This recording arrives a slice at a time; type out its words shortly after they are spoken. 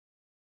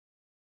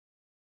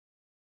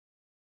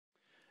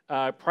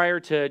Prior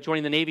to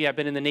joining the Navy, I've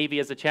been in the Navy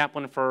as a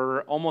chaplain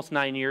for almost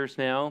 9 years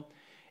now.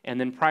 And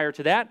then prior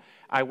to that,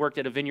 I worked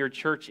at a Vineyard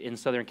church in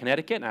southern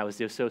Connecticut, and I was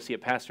the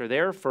associate pastor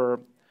there for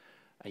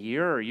a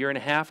year and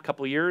a half,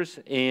 couple of years.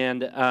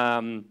 And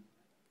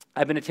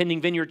I've been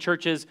attending Vineyard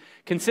churches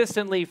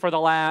consistently for the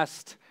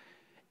last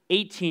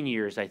 18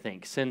 years, I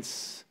think,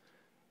 since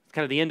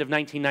kind of the end of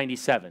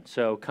 1997.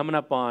 So coming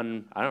up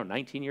on,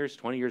 19 years,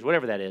 20 years,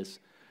 whatever that is.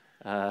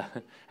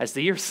 As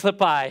the years slip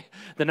by,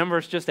 the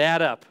numbers just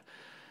add up.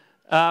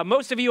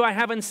 Most of you I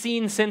haven't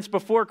seen since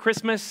before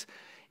Christmas.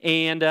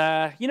 And,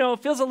 it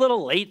feels a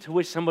little late to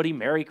wish somebody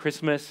Merry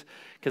Christmas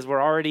because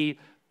we're already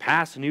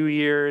past New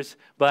Year's,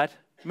 but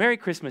Merry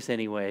Christmas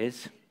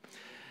anyways.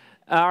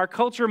 Our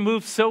culture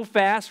moves so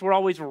fast, we're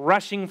always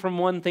rushing from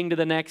one thing to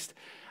the next.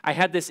 I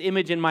had this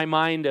image in my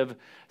mind of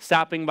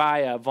stopping by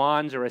a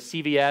Vons or a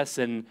CVS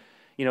and,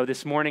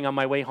 this morning on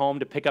my way home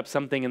to pick up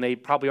something and they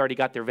probably already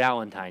got their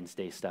Valentine's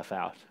Day stuff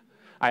out.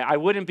 I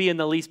wouldn't be in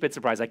the least bit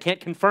surprised. I can't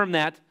confirm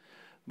that,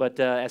 but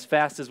as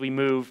fast as we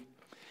move.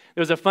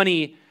 There was a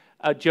funny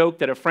joke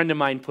that a friend of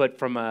mine put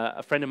from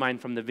a friend of mine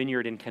from the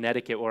Vineyard in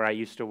Connecticut where I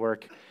used to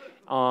work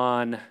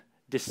on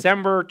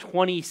December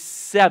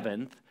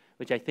 27th,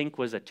 which I think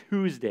was a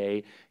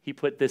Tuesday. He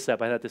put this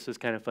up. I thought this was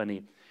kind of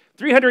funny.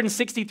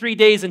 363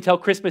 days until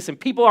Christmas and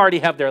people already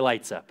have their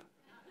lights up.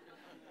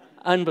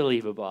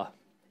 Unbelievable.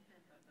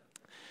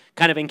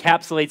 Kind of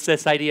encapsulates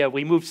this idea.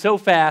 We move so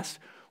fast,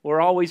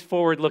 we're always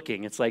forward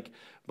looking. It's like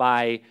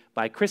by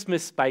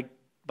Christmas, by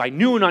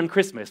noon on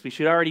Christmas, we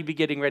should already be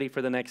getting ready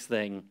for the next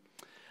thing.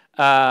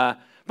 But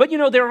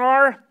there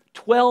are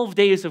 12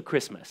 days of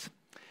Christmas.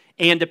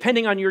 And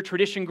depending on your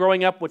tradition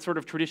growing up, what sort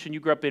of tradition you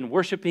grew up in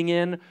worshiping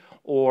in,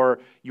 or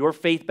your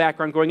faith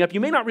background growing up, you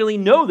may not really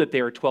know that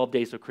there are 12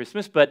 days of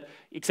Christmas, but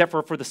except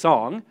for the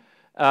song.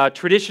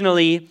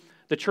 Traditionally,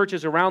 the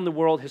churches around the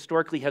world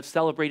historically have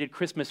celebrated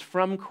Christmas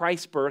from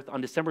Christ's birth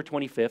on December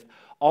 25th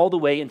all the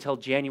way until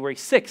January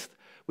 6th,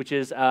 which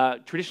is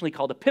traditionally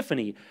called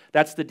Epiphany.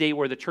 That's the day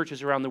where the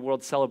churches around the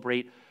world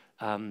celebrate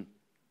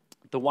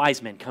the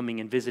wise men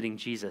coming and visiting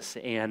Jesus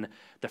and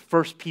the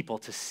first people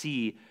to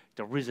see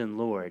the risen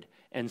Lord.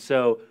 And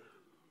so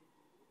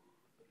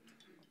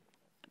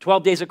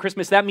 12 days of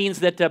Christmas, that means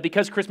that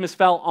because Christmas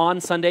fell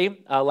on Sunday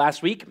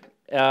last week,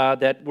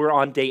 that we're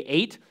on day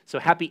 8. So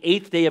happy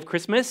 8th day of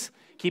Christmas.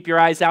 Keep your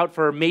eyes out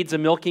for maids of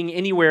milking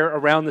anywhere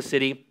around the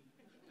city.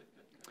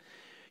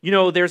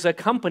 There's a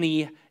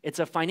company, it's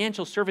a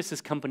financial services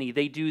company.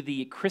 They do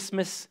the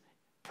Christmas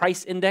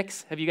price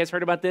index. Have you guys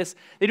heard about this?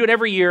 They do it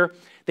every year.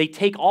 They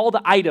take all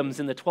the items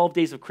in the 12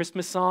 days of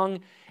Christmas song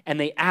and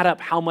they add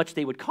up how much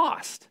they would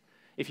cost.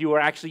 If you were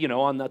actually,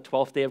 on the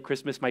 12th day of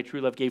Christmas, my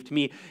true love gave to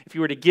me, if you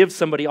were to give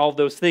somebody all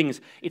those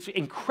things, it's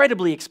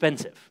incredibly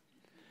expensive.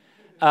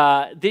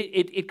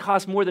 It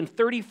costs more than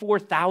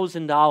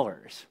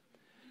 $34,000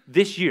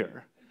 this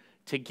year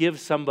to give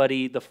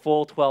somebody the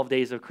full 12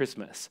 days of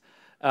Christmas.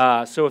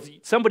 So if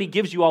somebody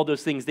gives you all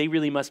those things, they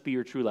really must be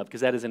your true love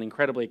because that is an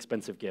incredibly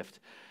expensive gift.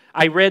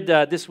 I read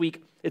this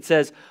week, it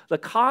says, the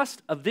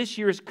cost of this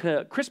year's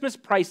Christmas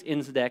price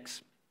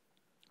index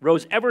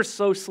rose ever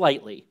so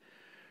slightly,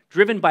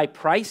 driven by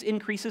price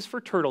increases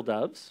for turtle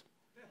doves,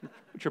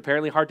 which are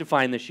apparently hard to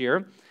find this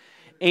year,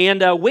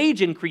 and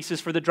wage increases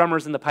for the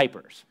drummers and the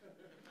pipers.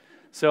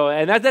 So,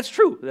 and that's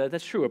true.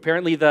 That's true.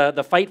 Apparently,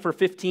 the fight for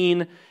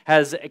 15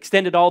 has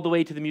extended all the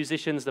way to the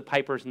musicians, the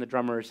pipers, and the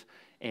drummers,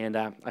 and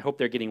I hope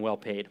they're getting well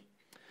paid.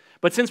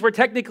 But since we're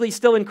technically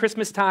still in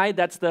Christmastide,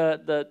 that's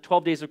the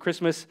 12 days of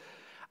Christmas,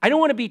 I don't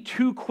want to be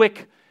too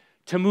quick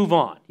to move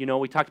on.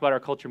 We talked about our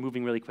culture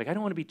moving really quick. I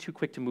don't want to be too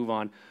quick to move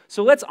on.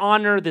 So let's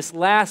honor this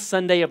last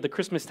Sunday of the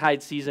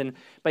Christmastide season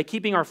by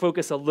keeping our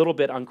focus a little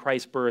bit on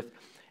Christ's birth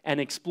and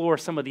explore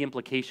some of the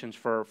implications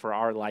for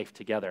our life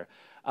together.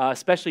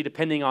 Especially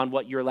depending on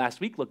what your last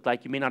week looked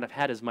like, you may not have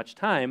had as much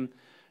time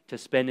to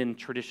spend in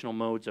traditional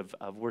modes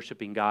of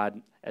worshiping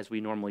God as we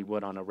normally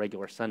would on a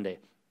regular Sunday.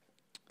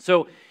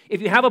 So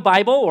if you have a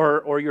Bible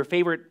or your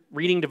favorite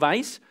reading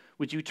device,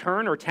 would you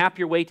turn or tap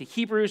your way to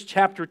Hebrews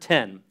chapter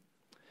 10?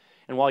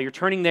 And while you're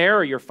turning there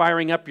or you're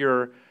firing up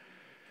your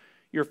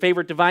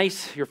favorite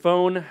device, your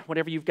phone,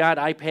 whatever you've got,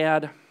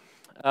 iPad,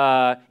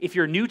 if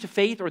you're new to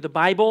faith or the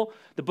Bible,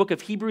 the book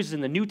of Hebrews is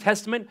in the New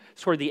Testament.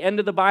 It's toward the end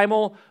of the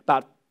Bible,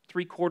 about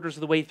 3/4 of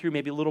the way through,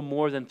 maybe a little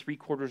more than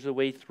 3/4 of the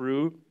way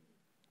through.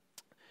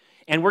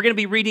 And we're going to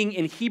be reading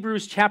in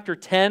Hebrews chapter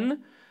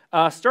 10,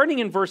 starting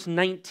in verse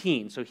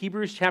 19. So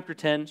Hebrews chapter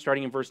 10,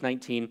 starting in verse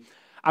 19.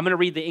 I'm going to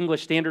read the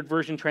English Standard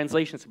Version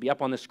translation. It'll be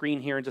up on the screen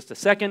here in just a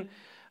second.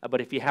 But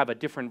if you have a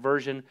different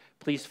version,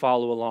 please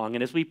follow along.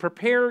 And as we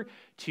prepare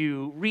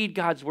to read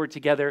God's word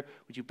together,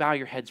 would you bow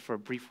your heads for a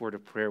brief word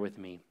of prayer with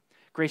me?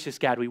 Gracious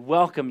God, we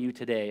welcome you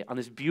today on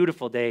this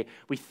beautiful day.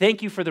 We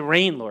thank you for the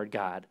rain, Lord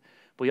God.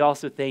 But we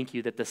also thank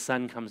you that the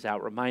sun comes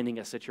out, reminding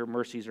us that your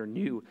mercies are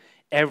new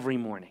every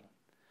morning.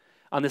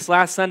 On this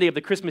last Sunday of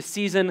the Christmas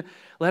season,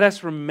 let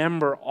us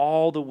remember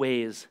all the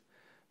ways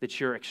that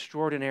your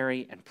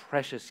extraordinary and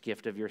precious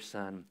gift of your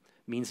Son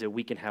means that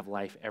we can have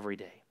life every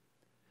day.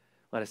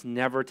 Let us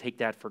never take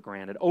that for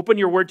granted. Open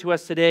your word to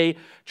us today.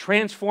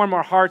 Transform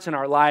our hearts and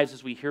our lives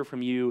as we hear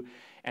from you,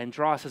 and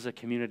draw us as a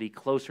community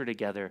closer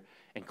together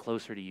and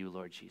closer to you,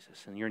 Lord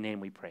Jesus. In your name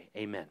we pray.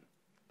 Amen.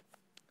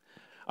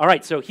 All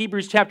right, so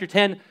Hebrews chapter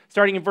 10,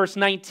 starting in verse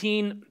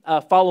 19.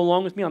 Follow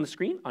along with me on the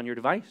screen, on your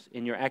device,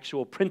 in your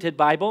actual printed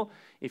Bible.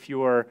 If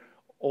you're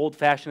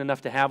old-fashioned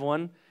enough to have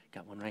one,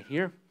 got one right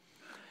here.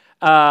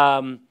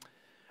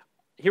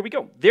 Here we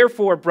go.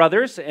 Therefore,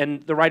 brothers,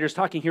 and the writer's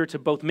talking here to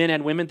both men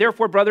and women,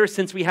 therefore, brothers,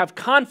 since we have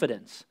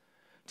confidence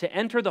to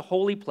enter the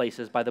holy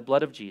places by the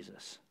blood of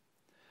Jesus,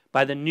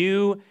 by the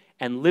new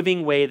and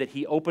living way that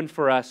he opened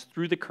for us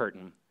through the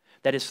curtain,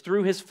 that is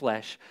through his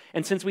flesh,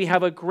 and since we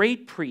have a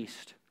great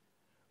priest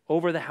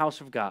over the house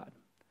of God,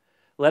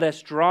 let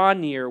us draw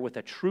near with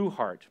a true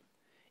heart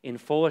in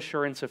full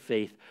assurance of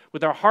faith,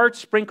 with our hearts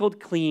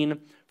sprinkled clean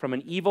from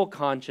an evil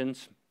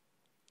conscience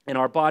and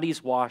our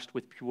bodies washed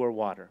with pure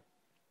water.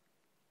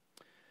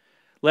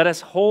 Let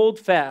us hold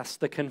fast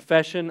the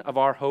confession of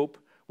our hope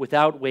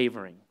without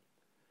wavering,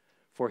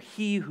 for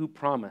he who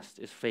promised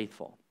is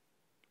faithful.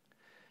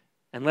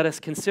 And let us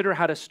consider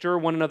how to stir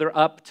one another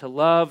up to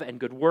love and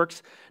good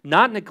works,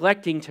 not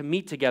neglecting to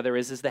meet together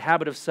as is the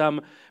habit of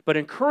some, but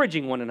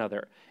encouraging one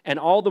another, and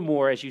all the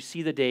more as you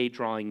see the day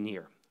drawing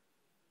near.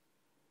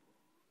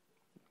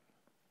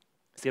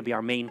 It's going to be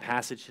our main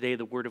passage today,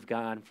 the Word of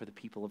God for the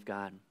people of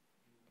God.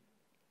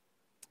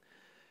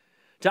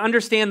 To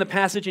understand the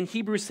passage in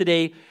Hebrews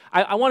today,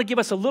 I want to give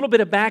us a little bit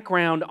of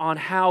background on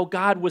how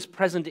God was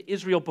present to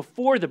Israel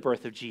before the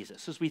birth of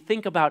Jesus. As we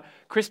think about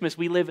Christmas,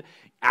 we live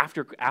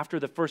after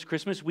the first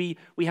Christmas. We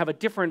have a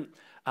different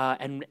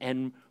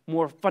and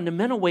more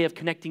fundamental way of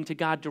connecting to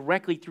God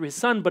directly through his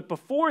Son. But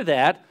before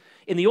that,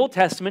 in the Old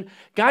Testament,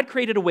 God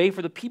created a way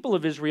for the people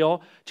of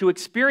Israel to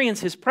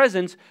experience his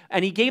presence,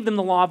 and he gave them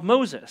the law of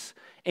Moses.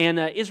 And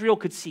Israel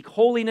could seek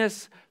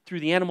holiness through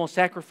the animal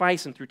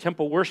sacrifice and through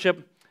temple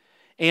worship.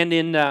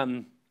 And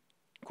of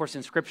course,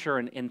 in Scripture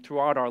and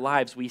throughout our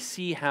lives, we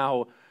see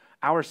how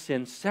our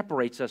sin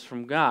separates us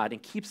from God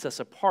and keeps us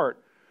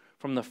apart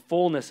from the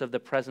fullness of the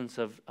presence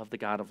of the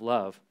God of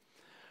love.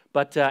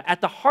 But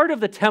at the heart of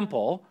the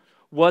temple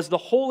was the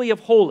Holy of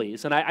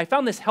Holies. And I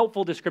found this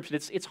helpful description.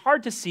 It's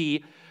hard to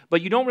see,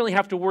 but you don't really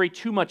have to worry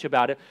too much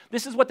about it.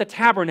 This is what the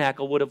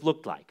tabernacle would have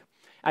looked like.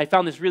 I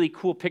found this really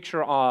cool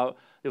picture that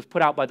was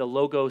put out by the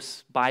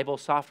Logos Bible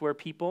software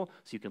people,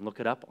 so you can look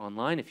it up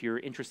online if you're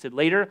interested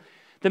later.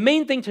 The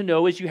main thing to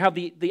know is you have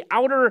the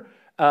outer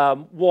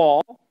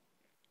wall,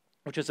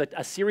 which is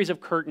a series of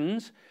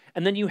curtains,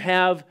 and then you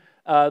have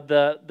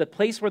the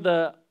place where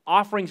the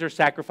offerings are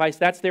sacrificed.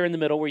 That's there in the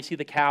middle where you see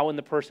the cow and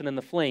the person and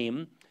the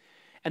flame.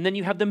 And then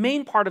you have the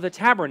main part of the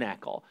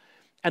tabernacle.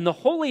 And the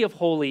Holy of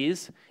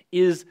Holies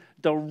is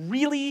the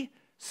really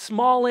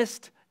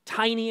smallest,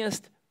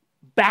 tiniest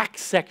back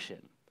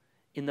section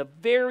in the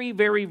very,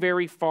 very,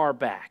 very far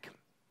back.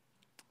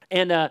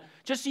 And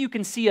just so you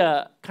can see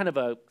a kind of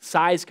a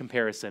size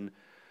comparison,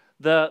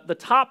 the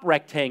top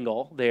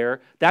rectangle there,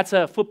 that's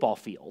a football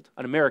field,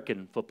 an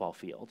American football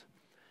field.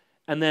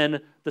 And then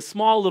the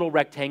small little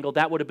rectangle,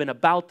 that would have been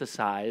about the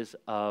size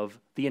of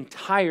the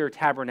entire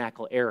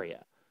tabernacle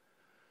area.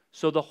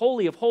 So the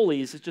Holy of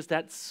Holies is just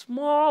that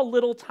small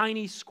little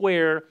tiny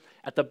square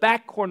at the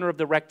back corner of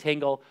the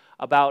rectangle,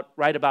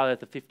 right about at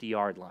the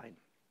 50-yard line.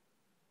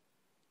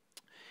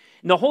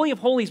 And the Holy of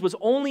Holies was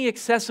only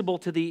accessible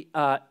to the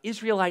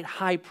Israelite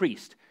high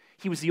priest.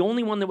 He was the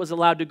only one that was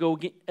allowed to go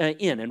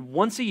in. And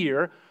once a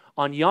year,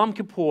 on Yom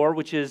Kippur,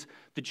 which is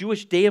the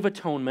Jewish Day of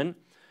Atonement,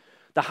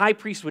 the high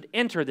priest would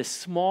enter this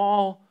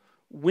small,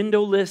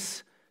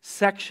 windowless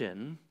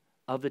section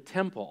of the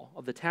temple,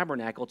 of the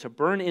tabernacle, to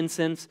burn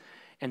incense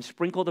and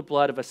sprinkle the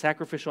blood of a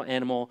sacrificial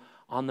animal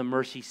on the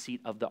mercy seat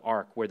of the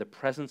ark, where the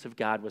presence of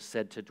God was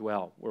said to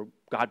dwell, where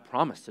God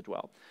promised to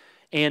dwell.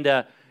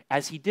 And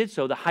as he did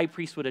so, the high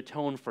priest would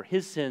atone for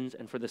his sins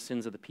and for the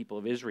sins of the people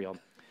of Israel.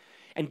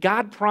 And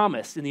God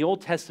promised in the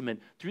Old Testament,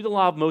 through the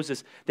law of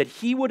Moses, that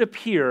he would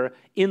appear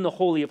in the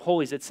Holy of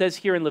Holies. It says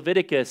here in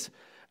Leviticus,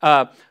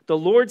 the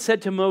Lord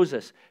said to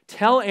Moses,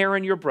 "Tell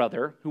Aaron your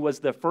brother," who was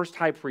the first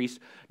high priest,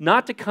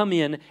 "not to come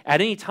in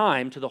at any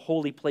time to the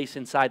holy place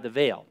inside the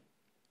veil,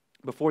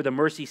 before the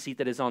mercy seat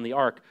that is on the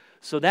ark,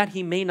 so that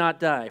he may not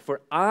die.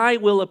 For I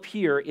will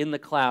appear in the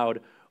cloud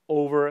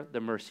over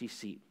the mercy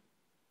seat."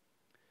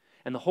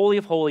 And the Holy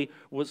of Holies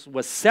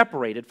was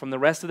separated from the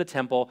rest of the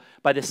temple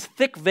by this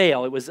thick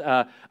veil. It was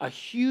a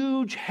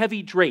huge,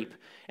 heavy drape,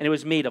 and it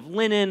was made of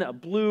linen,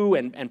 blue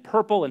and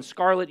purple and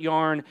scarlet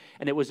yarn,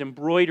 and it was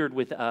embroidered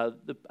with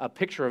a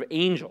picture of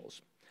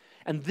angels.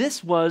 And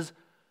this was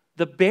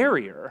the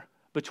barrier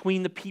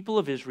between the people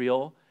of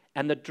Israel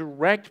and the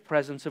direct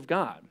presence of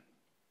God.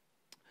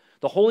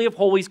 The Holy of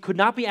Holies could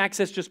not be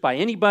accessed just by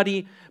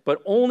anybody,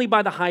 but only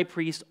by the high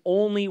priest,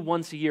 only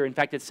once a year. In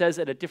fact, it says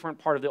at a different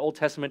part of the Old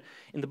Testament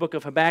in the book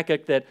of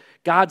Habakkuk that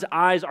God's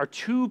eyes are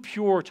too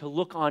pure to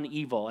look on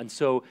evil. And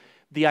so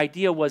the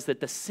idea was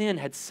that the sin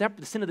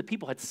of the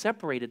people had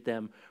separated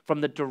them from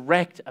the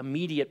direct,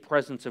 immediate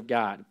presence of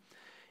God.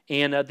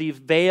 And the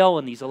veil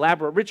and these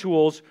elaborate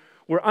rituals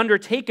were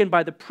undertaken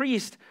by the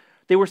priest,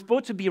 they were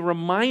supposed to be a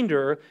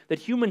reminder that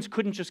humans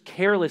couldn't just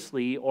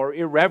carelessly or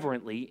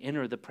irreverently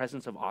enter the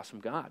presence of awesome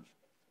God.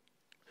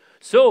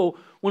 So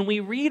when we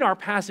read our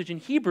passage in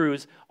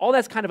Hebrews, all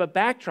that's kind of a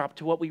backdrop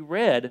to what we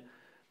read.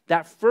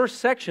 That first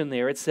section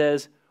there, it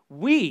says,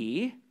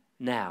 we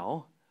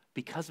now,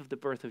 because of the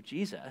birth of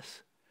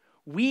Jesus,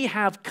 we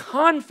have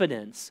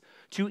confidence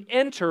to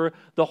enter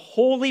the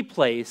holy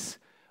place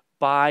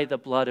by the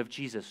blood of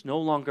Jesus. No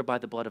longer by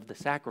the blood of the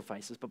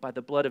sacrifices, but by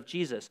the blood of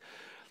Jesus.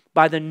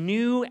 By the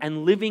new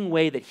and living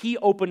way that he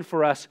opened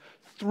for us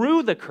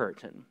through the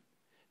curtain,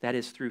 that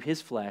is, through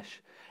his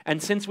flesh.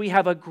 And since we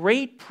have a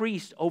great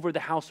priest over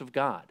the house of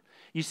God,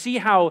 you see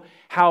how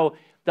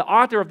the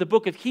author of the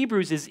book of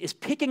Hebrews is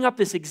picking up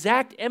this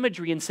exact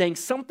imagery and saying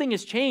something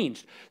has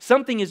changed,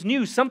 something is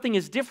new, something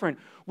is different.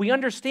 We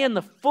understand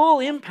the full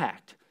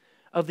impact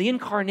of the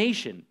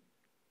incarnation,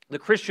 the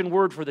Christian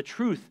word for the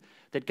truth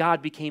that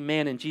God became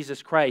man in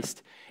Jesus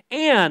Christ,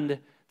 and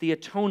the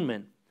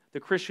atonement, the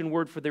Christian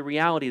word for the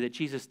reality that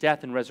Jesus'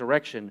 death and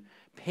resurrection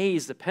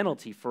pays the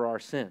penalty for our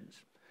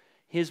sins.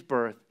 His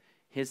birth,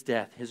 his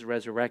death, his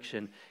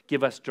resurrection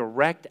give us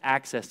direct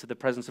access to the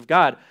presence of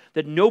God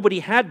that nobody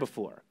had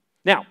before.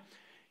 Now,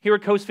 here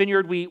at Coast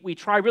Vineyard, we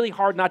try really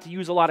hard not to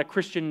use a lot of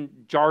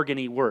Christian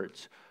jargony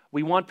words.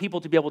 We want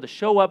people to be able to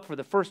show up for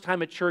the first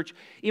time at church,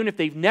 even if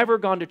they've never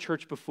gone to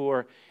church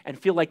before, and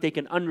feel like they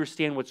can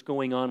understand what's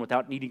going on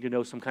without needing to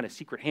know some kind of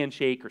secret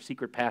handshake or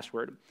secret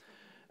password,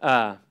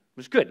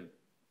 which is good.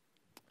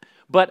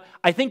 But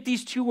I think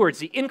these two words,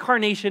 the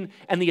incarnation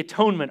and the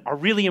atonement, are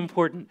really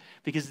important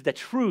because the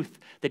truth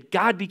that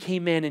God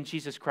became man in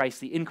Jesus Christ,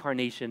 the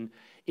incarnation,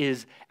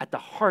 is at the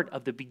heart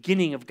of the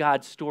beginning of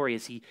God's story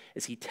as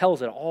he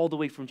tells it all the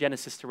way from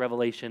Genesis to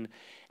Revelation,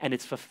 and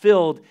it's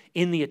fulfilled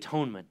in the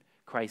atonement,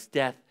 Christ's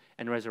death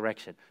and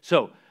resurrection.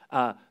 So,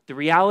 the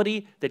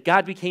reality that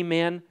God became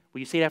man, will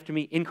you say it after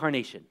me?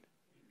 Incarnation.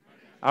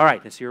 All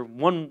right, that's your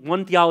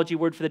one theology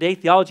word for the day.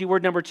 Theology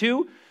word number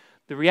 2,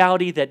 the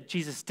reality that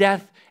Jesus'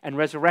 death and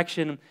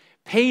resurrection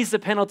pays the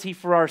penalty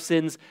for our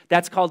sins.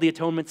 That's called the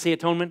atonement. Say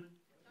atonement.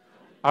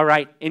 All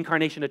right,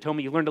 incarnation,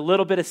 atonement. You learned a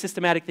little bit of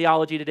systematic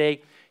theology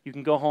today. You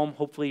can go home.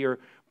 Hopefully your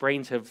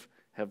brains have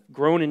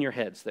grown in your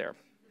heads there.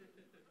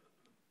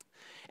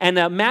 And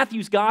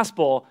Matthew's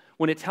gospel,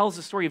 when it tells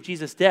the story of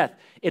Jesus' death,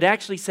 it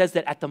actually says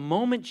that at the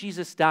moment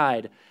Jesus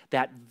died,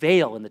 that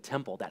veil in the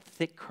temple, that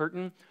thick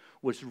curtain,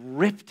 was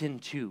ripped in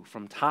two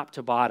from top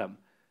to bottom.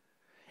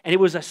 And it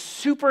was a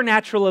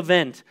supernatural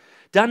event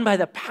done by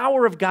the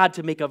power of God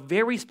to make a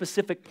very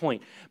specific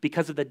point.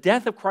 Because of the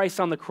death of Christ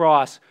on the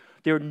cross,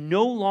 we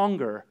no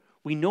longer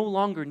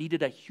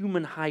needed a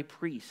human high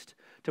priest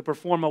to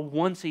perform a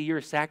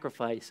once-a-year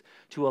sacrifice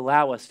to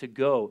allow us to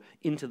go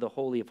into the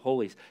Holy of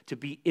Holies, to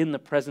be in the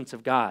presence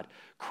of God.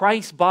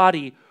 Christ's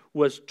body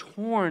was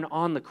torn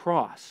on the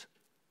cross,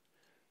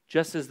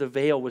 just as the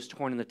veil was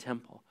torn in the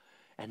temple.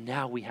 And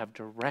now we have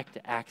direct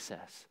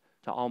access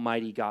to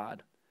Almighty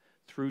God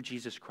through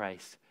Jesus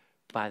Christ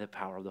by the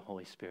power of the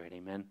Holy Spirit.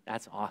 Amen?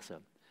 That's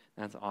awesome.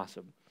 That's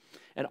awesome.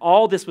 And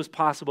all this was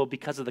possible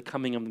because of the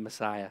coming of the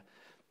Messiah.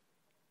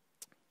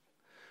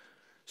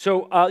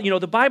 So,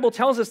 the Bible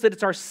tells us that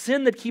it's our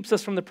sin that keeps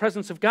us from the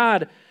presence of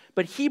God,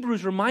 but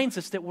Hebrews reminds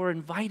us that we're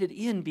invited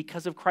in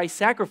because of Christ's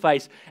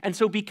sacrifice. And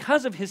so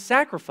because of his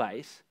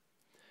sacrifice,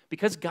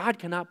 because God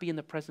cannot be in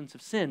the presence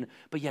of sin,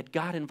 but yet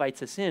God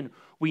invites us in,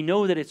 we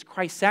know that it's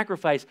Christ's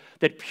sacrifice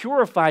that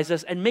purifies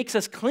us and makes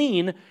us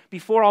clean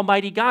before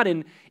Almighty God.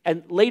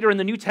 And later in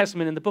the New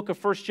Testament, in the book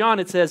of 1 John,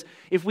 it says,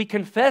 if we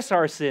confess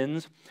our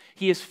sins,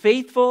 he is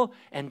faithful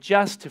and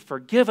just to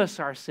forgive us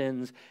our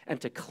sins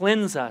and to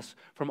cleanse us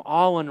from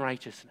all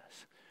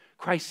unrighteousness.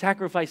 Christ's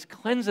sacrifice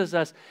cleanses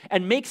us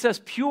and makes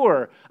us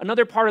pure.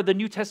 Another part of the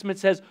New Testament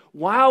says,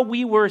 while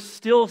we were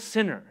still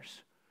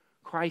sinners,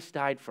 Christ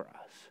died for us.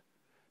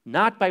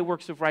 Not by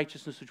works of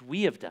righteousness which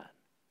we have done,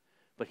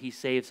 but he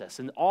saves us.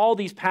 And all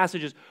these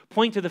passages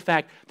point to the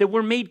fact that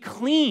we're made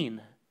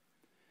clean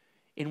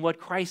in what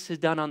Christ has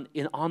done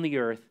on the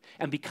earth,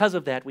 and because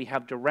of that, we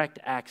have direct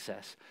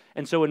access.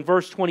 And so in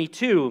verse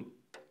 22,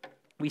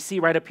 we see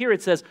right up here,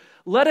 it says,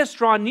 let us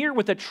draw near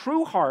with a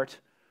true heart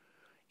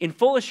in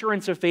full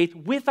assurance of faith,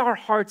 with our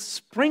hearts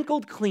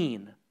sprinkled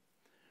clean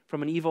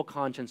from an evil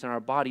conscience and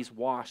our bodies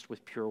washed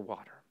with pure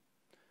water.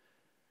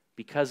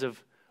 Because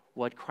of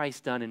what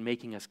Christ done in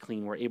making us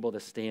clean, we're able to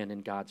stand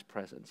in God's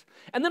presence.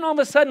 And then all of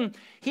a sudden,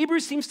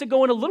 Hebrews seems to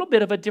go in a little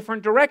bit of a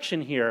different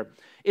direction here.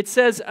 It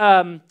says,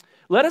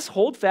 let us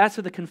hold fast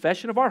to the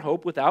confession of our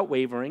hope without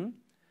wavering,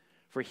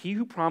 for he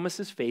who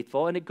promises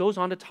faithful. And it goes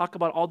on to talk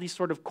about all these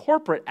sort of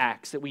corporate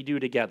acts that we do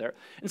together.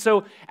 And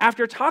so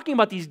after talking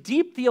about these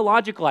deep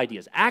theological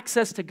ideas,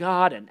 access to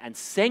God and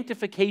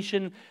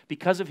sanctification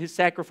because of his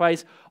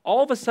sacrifice,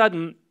 all of a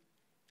sudden,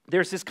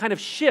 there's this kind of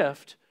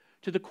shift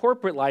to the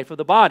corporate life of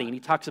the body. And he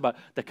talks about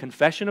the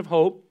confession of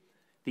hope,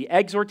 the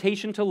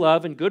exhortation to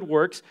love and good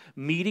works,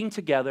 meeting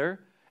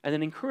together, and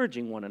then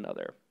encouraging one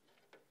another.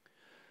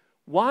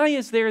 Why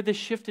is there this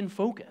shift in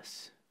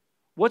focus?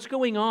 What's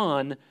going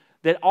on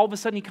that all of a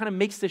sudden he kind of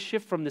makes this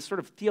shift from this sort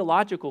of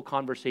theological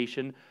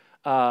conversation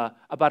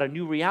about a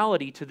new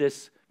reality to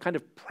this kind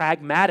of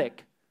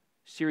pragmatic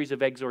series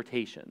of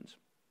exhortations.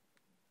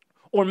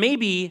 Or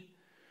maybe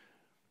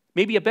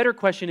a better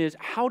question is,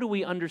 how do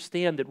we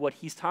understand that what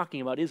he's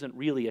talking about isn't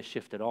really a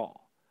shift at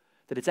all?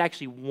 That it's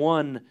actually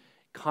one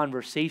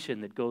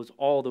conversation that goes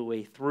all the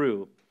way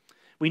through.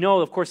 We know,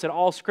 of course, that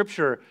all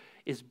Scripture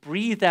is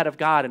breathed out of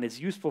God and is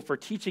useful for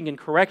teaching and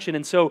correction.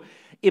 And so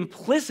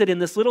implicit in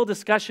this little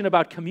discussion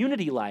about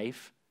community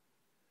life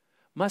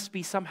must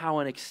be somehow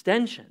an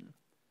extension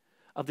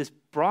of this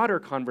broader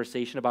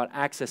conversation about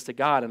access to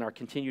God and our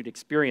continued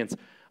experience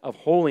of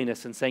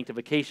holiness and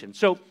sanctification.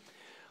 So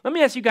let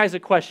me ask you guys a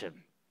question.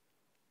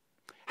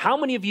 How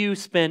many of you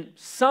spent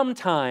some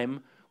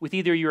time with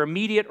either your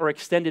immediate or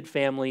extended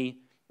family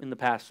in the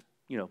past,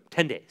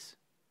 10 days?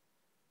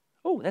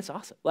 Oh, that's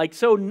awesome.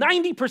 So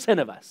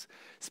 90% of us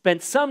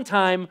spent some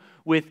time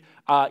with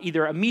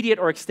either immediate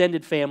or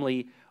extended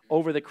family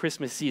over the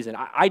Christmas season.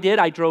 I did.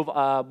 I drove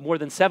more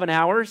than 7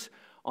 hours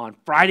on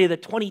Friday the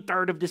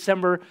 23rd of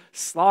December,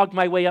 slogged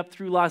my way up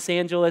through Los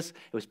Angeles.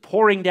 It was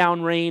pouring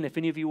down rain. If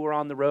any of you were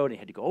on the road, I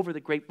had to go over the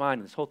grapevine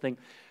and this whole thing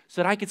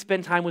so that I could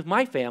spend time with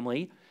my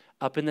family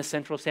up in the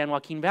central San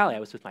Joaquin Valley. I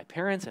was with my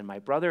parents and my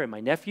brother and my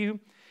nephew.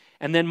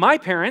 And then my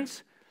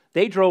parents,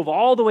 they drove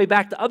all the way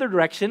back the other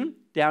direction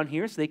down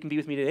here so they can be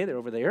with me today. They're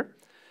over there.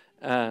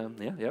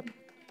 Yep.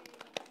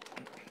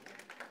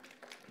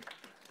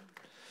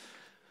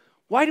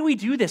 Why do we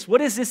do this? What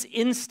is this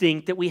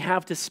instinct that we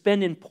have to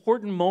spend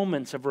important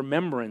moments of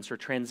remembrance or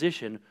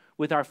transition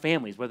with our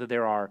families, whether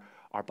they're our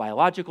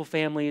biological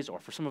families or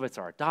for some of it's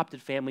our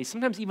adopted families,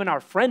 sometimes even our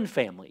friend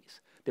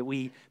families that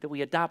we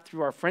adopt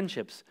through our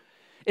friendships?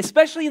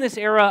 Especially in this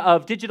era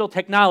of digital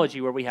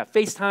technology where we have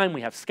FaceTime,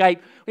 we have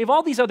Skype, we have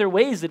all these other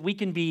ways that we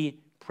can be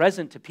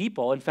present to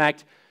people. In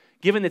fact,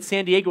 given that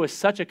San Diego is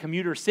such a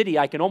commuter city,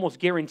 I can almost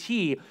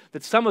guarantee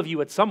that some of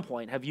you at some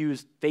point have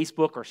used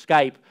Facebook or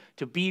Skype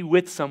to be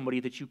with somebody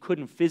that you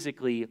couldn't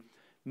physically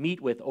meet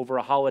with over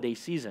a holiday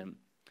season.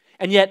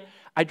 And yet,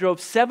 I drove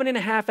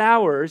 7.5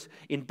 hours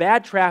in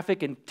bad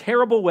traffic and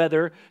terrible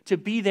weather to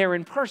be there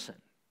in person.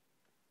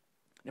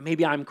 Now,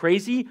 maybe I'm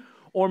crazy,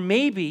 or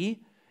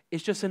maybe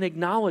it's just an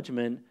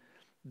acknowledgement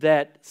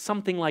that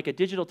something like a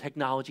digital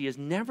technology is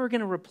never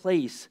going to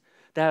replace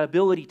that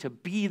ability to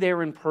be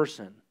there in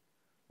person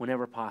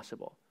whenever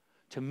possible,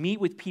 to meet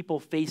with people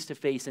face to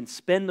face and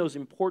spend those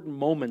important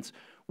moments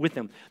with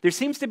them. There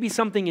seems to be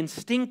something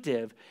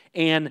instinctive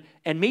and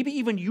maybe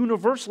even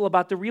universal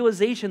about the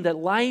realization that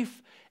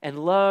life and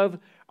love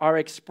are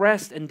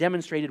expressed and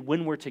demonstrated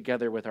when we're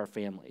together with our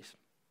families.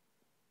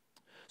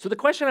 So the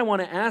question I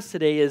want to ask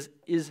today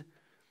is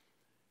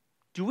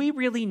do we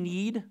really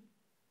need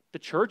the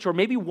church? Or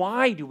maybe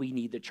why do we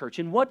need the church?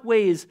 In what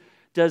ways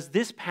does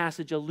this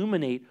passage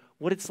illuminate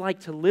what it's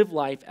like to live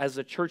life as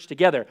a church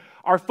together?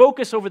 Our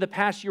focus over the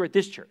past year at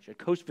this church, at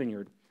Coast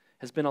Vineyard,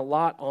 has been a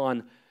lot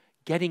on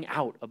getting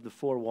out of the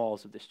four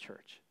walls of this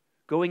church,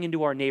 going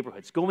into our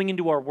neighborhoods, going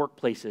into our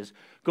workplaces,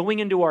 going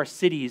into our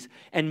cities,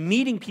 and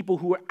meeting people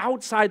who are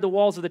outside the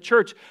walls of the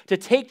church to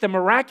take the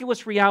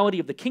miraculous reality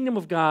of the kingdom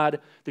of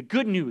God, the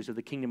good news of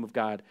the kingdom of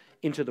God,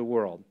 into the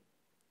world.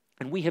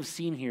 And we have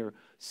seen here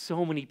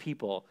so many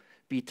people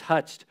be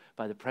touched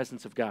by the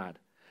presence of God.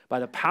 By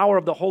the power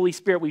of the Holy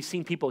Spirit, we've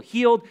seen people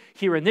healed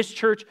here in this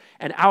church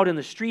and out in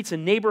the streets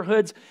and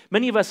neighborhoods.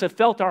 Many of us have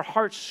felt our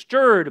hearts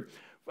stirred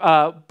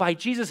by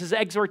Jesus'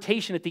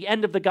 exhortation at the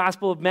end of the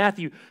Gospel of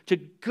Matthew to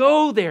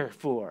go,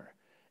 therefore,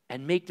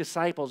 and make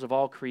disciples of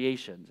all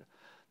creation.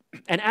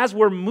 And as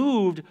we're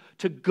moved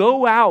to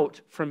go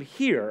out from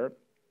here,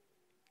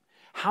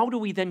 how do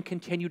we then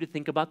continue to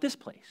think about this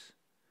place?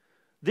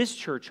 This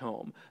church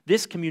home,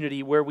 this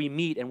community where we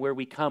meet and where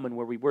we come and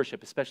where we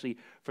worship, especially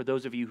for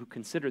those of you who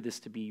consider this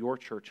to be your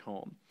church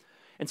home.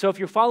 And so if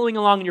you're following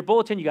along in your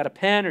bulletin, you got a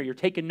pen or you're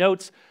taking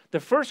notes, the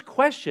first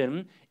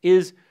question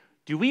is,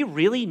 do we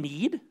really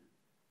need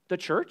the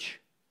church?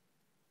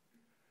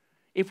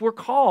 If we're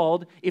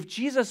called, if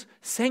Jesus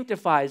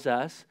sanctifies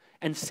us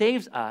and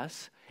saves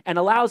us and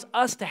allows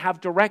us to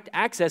have direct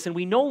access, and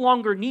we no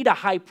longer need a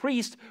high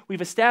priest, we've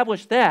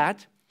established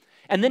that,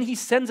 and then he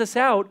sends us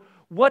out,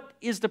 what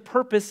is the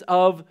purpose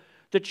of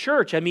the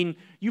church? I mean,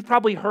 you've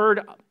probably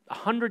heard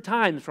 100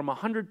 times from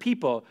 100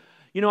 people,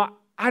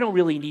 I don't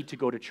really need to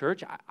go to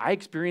church. I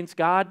experience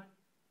God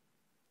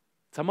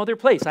some other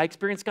place. I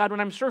experience God when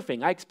I'm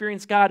surfing. I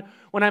experience God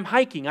when I'm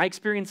hiking. I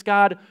experience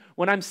God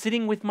when I'm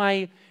sitting with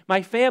my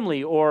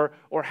family or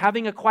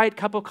having a quiet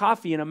cup of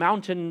coffee in a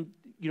mountain,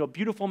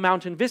 beautiful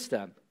mountain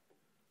vista.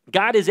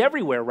 God is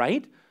everywhere,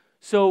 right?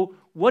 So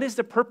what is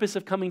the purpose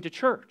of coming to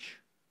church?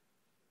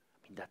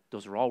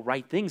 Those are all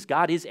right things.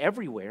 God is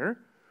everywhere.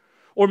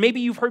 Or maybe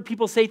you've heard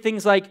people say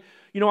things like,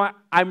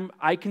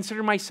 I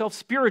consider myself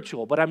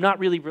spiritual, but I'm not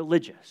really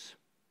religious.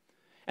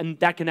 And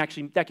that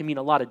can mean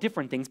a lot of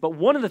different things. But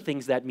one of the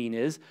things that mean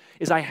is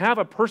I have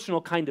a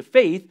personal kind of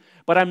faith,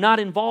 but I'm not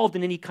involved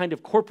in any kind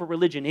of corporate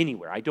religion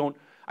anywhere. I don't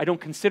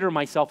consider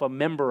myself a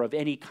member of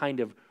any kind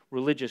of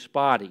religious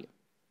body.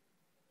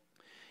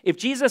 If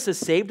Jesus has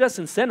saved us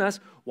and sent us,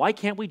 why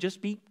can't we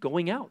just be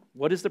going out?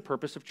 What is the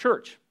purpose of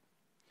church?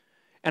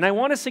 And I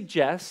want to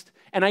suggest,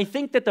 and I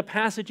think that the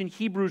passage in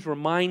Hebrews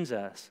reminds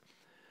us,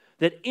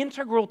 that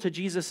integral to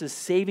Jesus'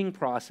 saving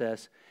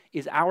process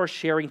is our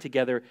sharing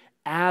together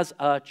as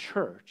a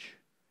church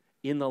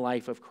in the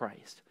life of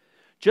Christ.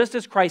 Just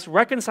as Christ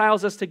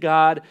reconciles us to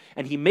God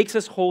and he makes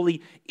us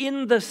holy,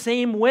 in the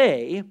same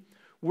way,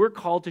 we're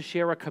called to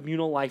share a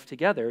communal life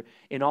together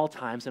in all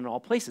times and in all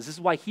places. This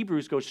is why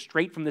Hebrews goes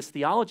straight from this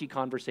theology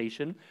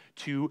conversation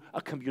to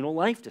a communal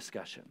life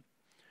discussion.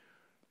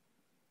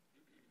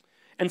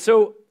 And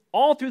so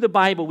all through the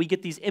Bible, we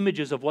get these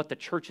images of what the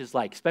church is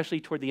like,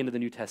 especially toward the end of the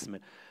New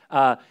Testament.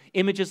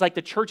 Images like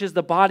the church is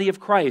the body of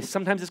Christ.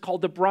 Sometimes it's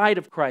called the bride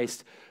of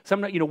Christ.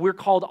 We're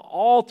called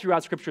all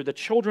throughout Scripture the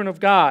children of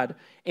God.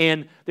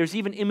 And there's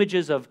even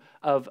images of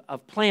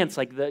plants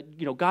like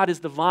God is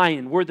the vine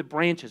and we're the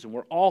branches and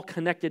we're all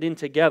connected in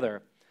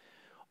together.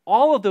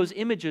 All of those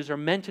images are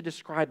meant to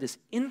describe this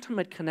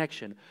intimate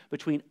connection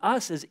between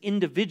us as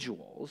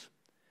individuals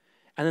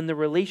and then the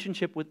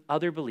relationship with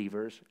other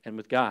believers and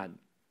with God.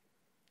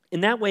 In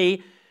that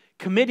way,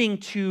 committing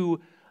to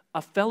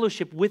a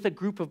fellowship with a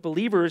group of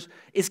believers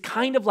is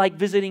kind of like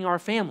visiting our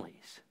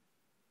families,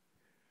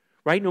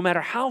 right? No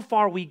matter how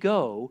far we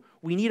go,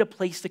 we need a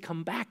place to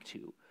come back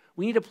to.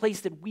 We need a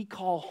place that we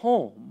call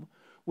home,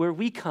 where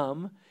we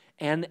come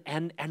and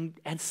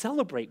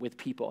celebrate with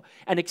people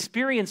and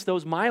experience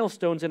those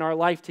milestones in our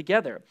life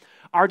together.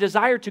 Our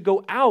desire to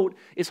go out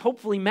is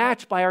hopefully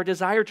matched by our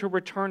desire to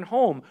return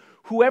home.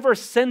 Whoever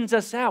sends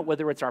us out,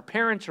 whether it's our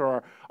parents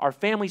or our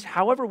families,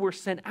 however we're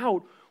sent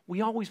out,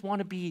 we always want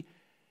to be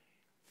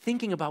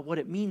thinking about what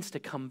it means to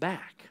come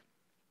back.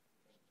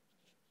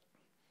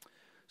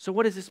 So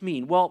what does this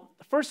mean? Well,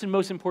 first and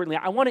most importantly,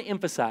 I want to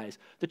emphasize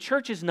the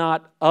church is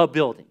not a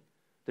building.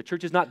 The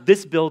church is not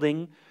this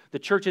building. The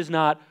church is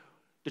not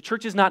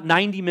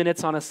 90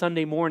 minutes on a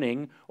Sunday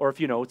morning, or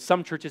if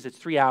some churches it's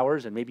 3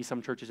 hours, and maybe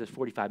some churches it's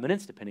 45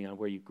 minutes, depending on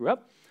where you grew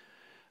up.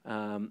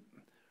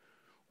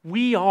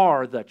 We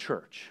are the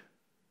church.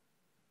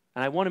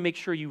 And I want to make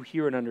sure you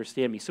hear and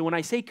understand me. So when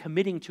I say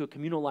committing to a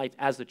communal life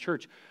as the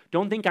church,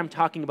 don't think I'm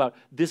talking about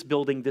this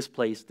building, this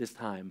place, this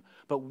time.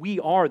 But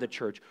we are the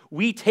church.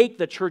 We take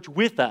the church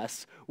with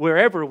us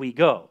wherever we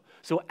go.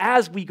 So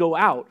as we go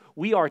out,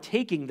 we are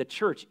taking the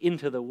church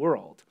into the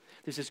world.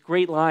 There's this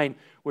great line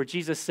where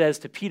Jesus says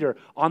to Peter,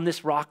 "On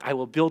this rock I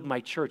will build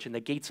my church, and the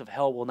gates of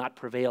hell will not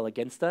prevail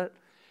against that."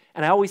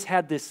 And I always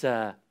had this,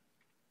 I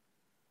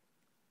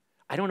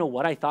don't know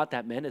what I thought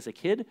that meant as a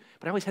kid,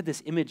 but I always had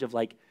this image of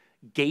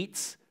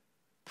gates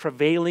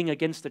prevailing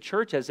against the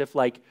church, as if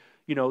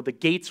the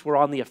gates were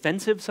on the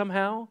offensive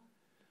somehow.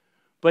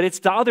 But it's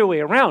the other way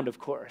around, of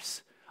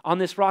course. On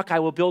this rock I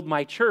will build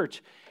my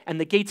church, and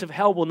the gates of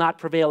hell will not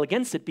prevail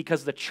against it,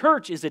 because the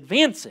church is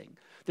advancing.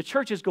 The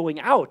church is going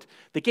out.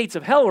 The gates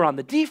of hell are on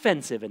the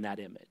defensive in that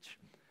image.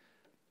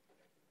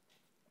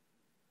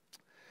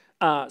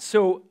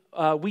 So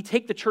we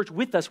take the church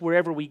with us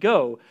wherever we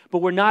go, but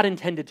we're not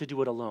intended to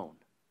do it alone.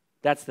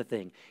 That's the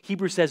thing.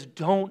 Hebrews says,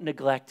 don't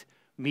neglect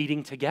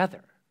meeting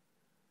together.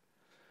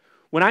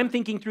 When I'm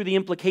thinking through the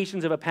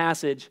implications of a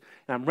passage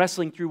and I'm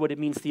wrestling through what it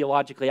means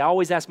theologically, I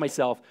always ask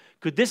myself,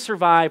 could this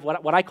survive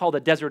what I call the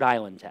desert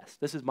island test?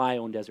 This is my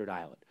own desert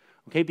island.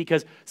 Okay,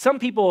 because some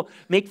people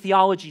make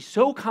theology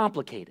so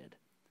complicated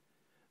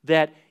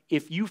that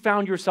if you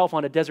found yourself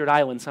on a desert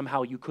island,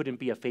 somehow you couldn't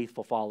be a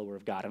faithful follower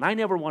of God. And I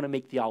never want to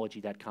make theology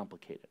that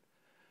complicated.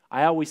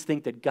 I always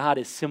think that God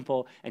is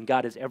simple and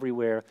God is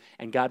everywhere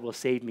and God will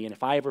save me. And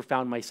if I ever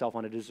found myself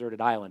on a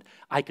deserted island,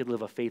 I could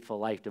live a faithful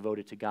life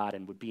devoted to God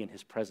and would be in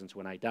his presence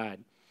when I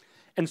died.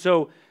 And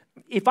so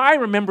if I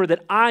remember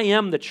that I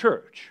am the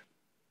church,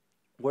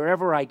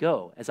 wherever I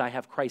go, as I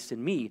have Christ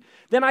in me,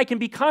 then I can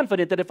be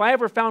confident that if I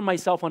ever found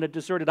myself on a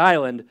deserted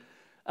island,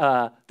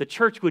 the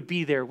church would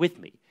be there with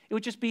me. It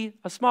would just be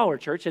a smaller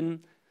church and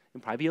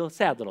probably be a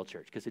sad little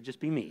church because it'd just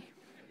be me.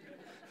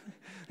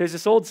 There's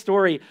this old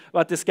story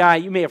about this guy.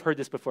 You may have heard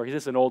this before because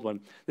this is an old one.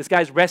 This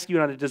guy's rescued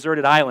on a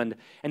deserted island,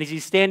 and as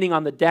he's standing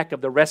on the deck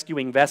of the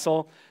rescuing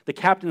vessel, the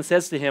captain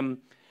says to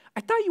him, "I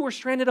thought you were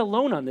stranded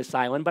alone on this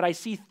island, but I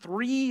see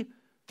three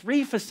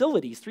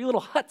facilities, 3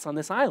 little huts on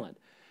this island."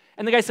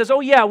 And the guy says,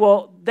 "Oh yeah,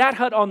 well, that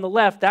hut on the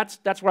left,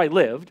 that's where I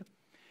lived.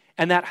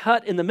 And that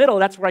hut in the middle,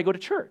 that's where I go to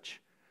church."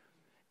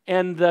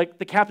 And the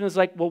captain is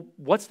like, "Well,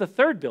 what's the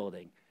third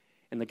building?"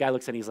 And the guy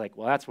looks at it and he's like,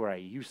 "Well, that's where I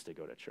used to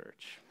go to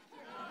church."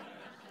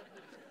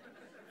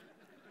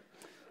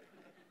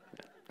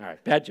 All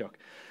right, bad joke.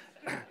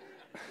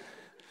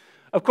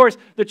 Of course,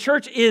 the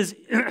church is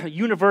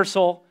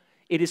universal.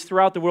 It is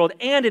throughout the world,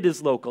 and it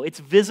is local. It's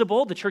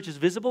visible. The church is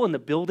visible in the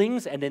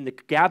buildings and in the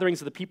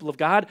gatherings of the people of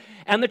God,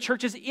 and the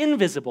church is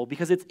invisible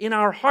because it's in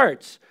our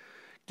hearts.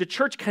 The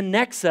church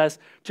connects us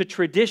to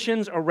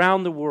traditions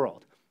around the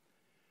world.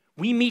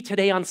 We meet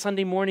today on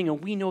Sunday morning,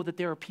 and we know that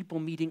there are people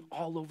meeting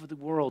all over the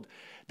world.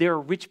 There are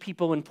rich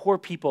people and poor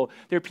people.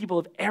 There are people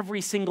of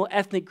every single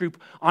ethnic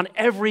group on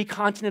every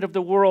continent of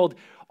the world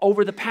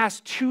over the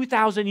past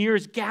 2,000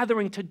 years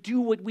gathering to do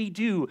what we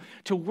do,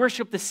 to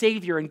worship the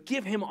Savior and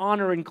give him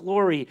honor and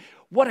glory.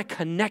 What a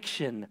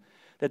connection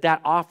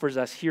that offers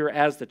us here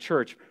as the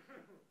church.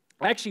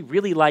 I actually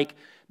really like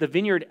the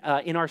Vineyard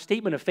in our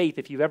statement of faith.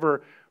 If you've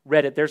ever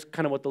read it, there's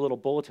kind of what the little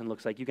bulletin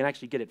looks like. You can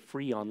actually get it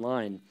free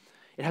online.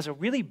 It has a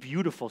really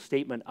beautiful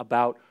statement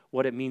about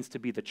what it means to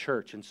be the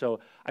church. And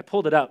so I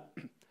pulled it up.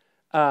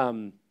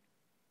 I'll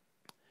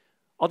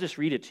just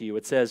read it to you.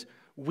 It says,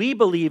 "We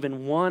believe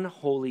in one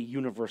holy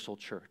universal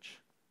church.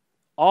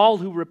 All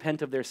who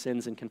repent of their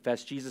sins and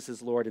confess Jesus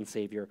as Lord and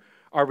Savior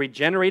are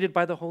regenerated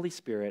by the Holy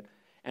Spirit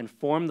and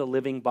form the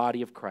living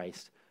body of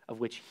Christ, of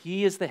which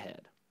he is the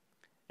head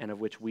and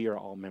of which we are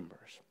all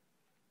members."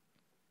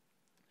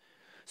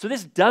 So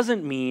this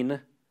doesn't mean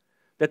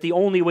that the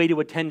only way to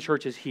attend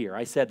church is here.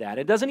 I said that.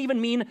 It doesn't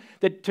even mean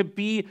that to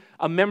be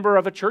a member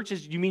of a church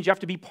means you have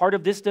to be part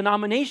of this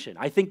denomination.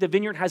 I think the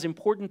Vineyard has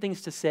important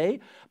things to say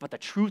about the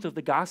truth of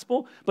the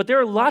gospel, but there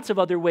are lots of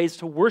other ways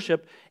to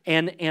worship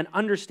and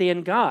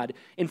understand God.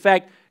 In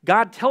fact,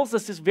 God tells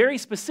us this very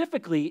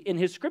specifically in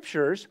his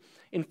scriptures.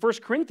 In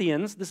 1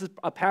 Corinthians, this is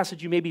a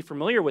passage you may be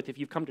familiar with if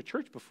you've come to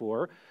church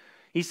before.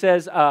 He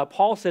says,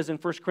 Paul says in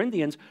 1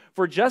 Corinthians,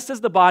 "For just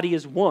as the body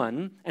is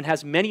one and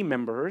has many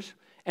members,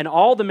 and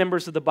all the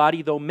members of the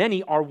body, though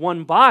many, are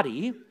one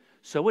body,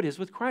 so it is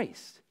with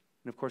Christ."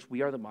 And of course,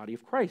 we are the body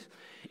of Christ.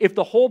 "If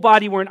the whole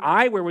body were an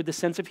eye, where would the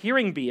sense of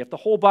hearing be? If the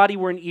whole body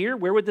were an ear,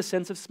 where would the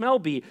sense of smell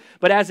be?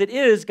 But as it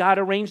is, God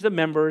arranged the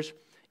members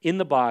in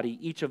the body,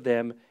 each of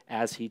them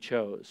as he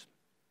chose."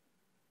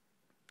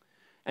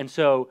 And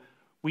so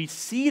we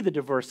see the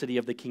diversity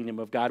of the kingdom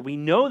of God. We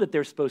know that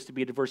there's supposed to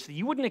be a diversity.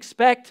 You wouldn't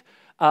expect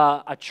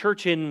a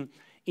church in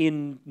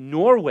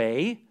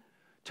Norway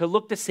to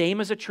look the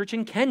same as a church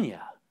in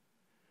Kenya.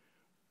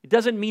 It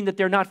doesn't mean that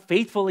they're not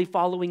faithfully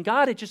following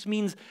God. It just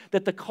means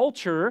that the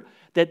culture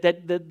that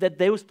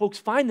those folks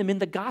find them in,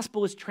 the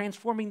gospel is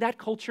transforming that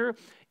culture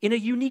in a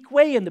unique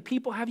way, and the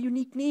people have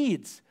unique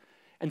needs.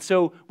 And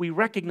so we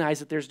recognize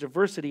that there's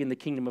diversity in the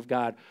kingdom of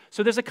God.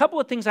 So there's a couple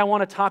of things I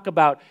want to talk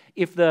about.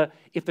 If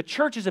the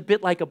church is a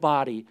bit like a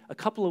body, a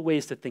couple of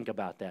ways to think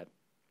about that.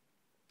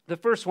 The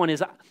first one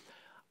is,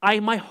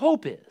 my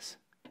hope is,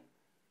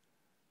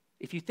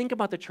 if you think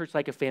about the church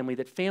like a family,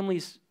 that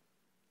families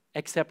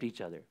accept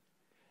each other.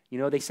 You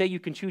know, they say you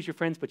can choose your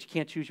friends, but you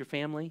can't choose your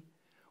family.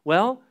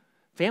 Well,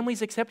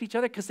 families accept each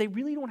other because they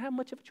really don't have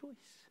much of a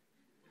choice.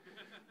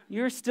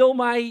 You're still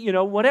my,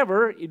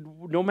 whatever,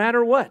 no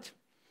matter what.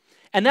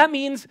 And that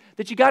means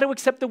that you got to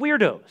accept the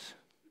weirdos.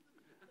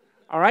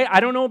 All right?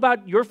 I don't know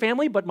about your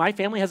family, but my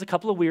family has a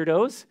couple of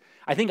weirdos.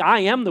 I think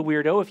I am the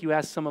weirdo if you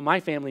ask some of my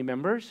family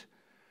members.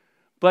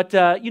 But,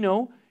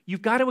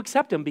 you've got to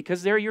accept them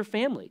because they're your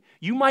family.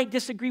 You might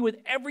disagree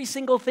with every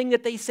single thing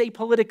that they say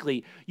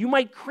politically. You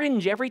might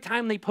cringe every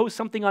time they post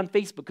something on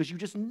Facebook because you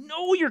just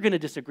know you're going to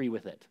disagree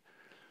with it.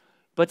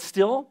 But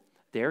still,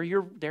 they're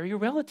your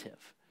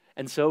relative.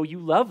 And so you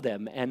love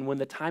them. And when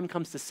the time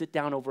comes to sit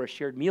down over a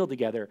shared meal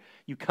together,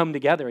 you come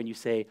together and you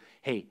say,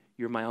 "Hey,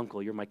 you're my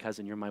uncle, you're my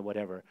cousin, you're my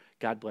whatever.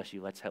 God bless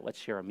you. Let's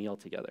share a meal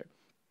together."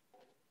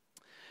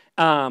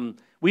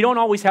 We don't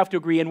always have to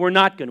agree, and we're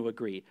not going to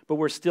agree, but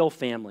we're still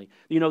family.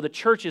 The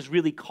church is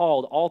really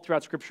called all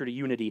throughout Scripture to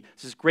unity.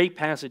 This is a great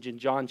passage in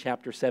John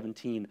chapter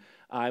 17.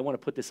 I want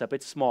to put this up.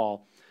 It's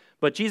small.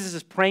 But Jesus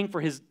is praying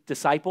for his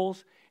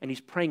disciples, and he's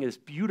praying this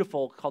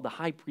beautiful, called the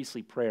high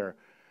priestly prayer.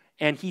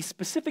 And he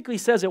specifically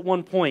says at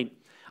one point,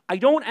 "I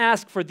don't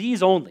ask for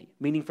these only,"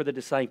 meaning for the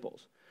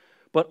disciples,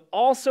 "but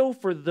also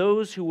for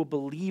those who will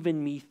believe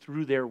in me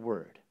through their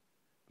word,"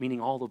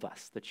 meaning all of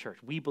us, the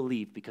church. We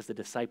believe because the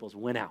disciples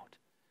went out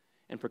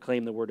and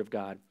proclaimed the word of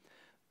God,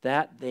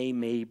 "that they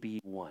may be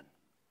one,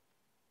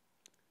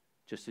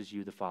 just as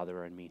you, the Father,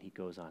 are in me." And he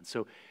goes on.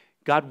 So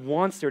God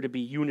wants there to be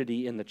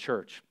unity in the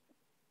church.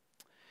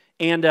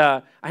 And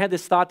I had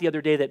this thought the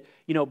other day that,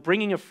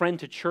 bringing a friend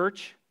to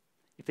church,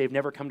 if they've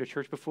never come to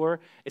church before,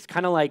 it's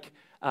kind of like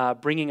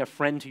bringing a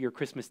friend to your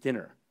Christmas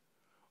dinner,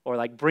 or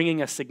like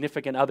bringing a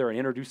significant other and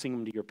introducing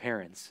them to your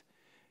parents.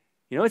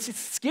 It's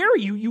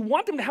scary. You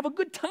want them to have a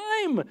good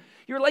time.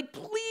 You're like,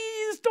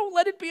 please don't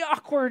let it be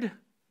awkward.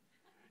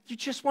 You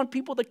just want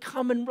people to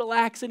come and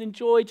relax and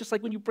enjoy, just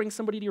like when you bring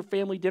somebody to your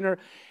family dinner.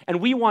 And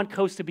we want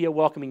Coast to be a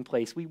welcoming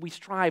place. We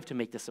strive to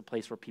make this a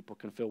place where people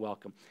can feel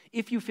welcome.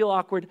 If you feel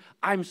awkward,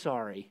 I'm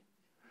sorry.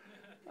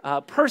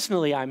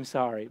 Personally, I'm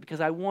sorry,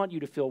 because I want you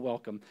to feel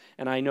welcome.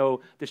 And I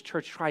know this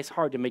church tries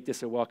hard to make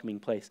this a welcoming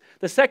place.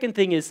 The second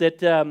thing is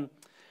that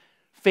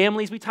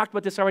families, we talked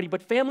about this already,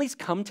 but families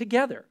come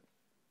together.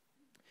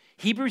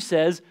 Hebrews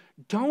says,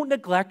 don't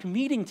neglect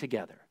meeting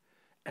together,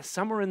 as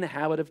some are in the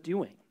habit of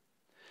doing.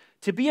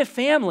 To be a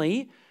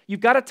family,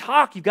 you've got to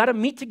talk, you've got to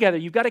meet together,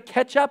 you've got to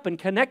catch up and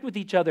connect with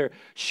each other,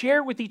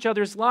 share with each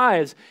other's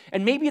lives.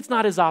 And maybe it's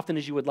not as often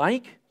as you would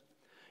like.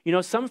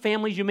 Some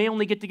families, you may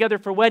only get together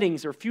for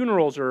weddings or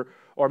funerals or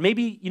or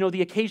maybe,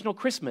 the occasional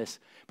Christmas.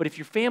 But if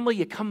you're family,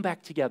 you come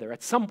back together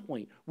at some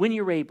point when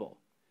you're able.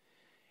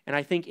 And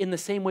I think in the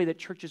same way that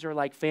churches are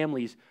like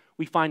families,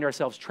 we find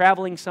ourselves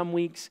traveling some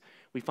weeks.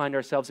 We find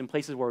ourselves in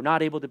places where we're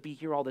not able to be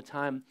here all the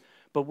time.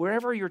 But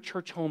wherever your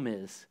church home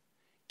is,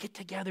 get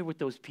together with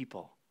those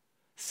people.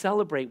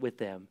 Celebrate with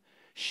them.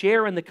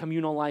 Share in the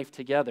communal life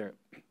together.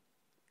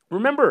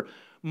 Remember,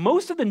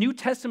 most of the New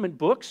Testament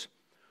books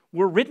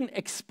were written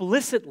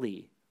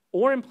explicitly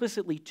or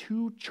implicitly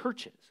to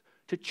churches.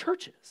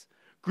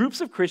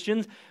 Groups of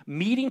Christians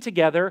meeting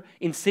together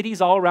in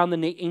cities all around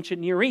the ancient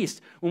Near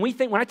East.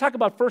 When I talk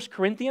about 1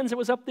 Corinthians, it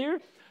was up there,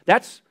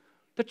 that's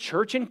the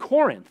church in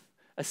Corinth,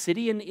 a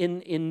city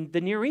in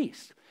the Near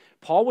East.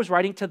 Paul was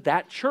writing to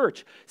that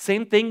church.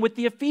 Same thing with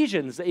the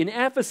Ephesians in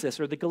Ephesus,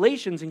 or the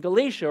Galatians in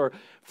Galatia, or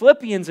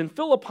Philippians in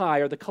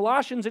Philippi, or the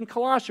Colossians in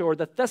Colossia, or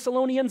the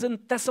Thessalonians in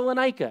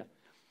Thessalonica.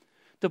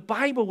 The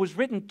Bible was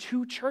written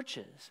to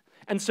churches.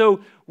 And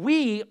so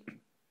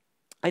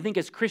I think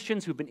as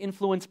Christians who've been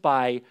influenced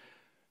by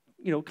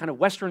kind of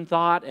Western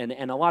thought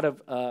and a lot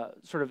of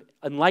sort of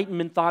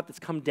Enlightenment thought that's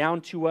come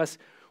down to us,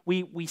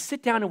 we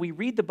sit down and we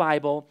read the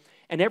Bible,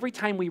 and every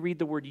time we read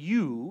the word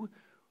you,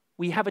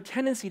 we have a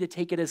tendency to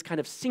take it as kind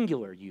of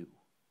singular you.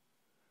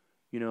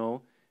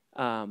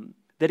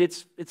 That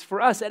it's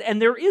for us.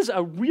 And there is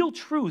a real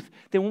truth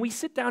that when we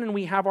sit down and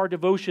we have our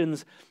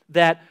devotions,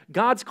 that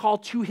God's call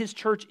to his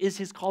church is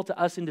his call to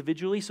us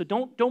individually. So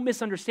don't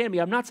misunderstand me.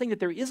 I'm not saying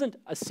that there isn't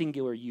a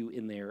singular you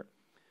in there.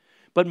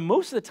 But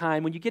most of the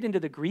time, when you get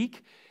into the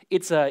Greek,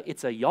 it's a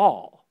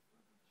y'all.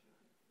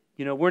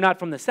 We're not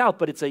from the South,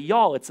 but it's a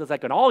y'all. It's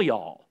like an all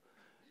y'all.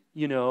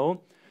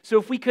 So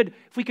if we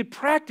could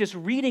practice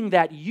reading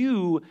that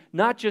you,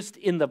 not just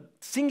in the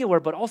singular,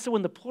 but also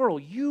in the plural,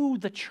 you,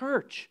 the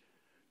church,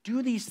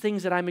 do these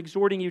things that I'm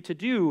exhorting you to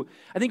do,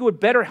 I think it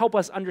would better help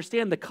us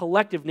understand the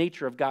collective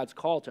nature of God's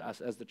call to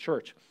us as the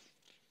church.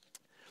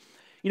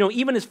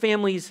 Even as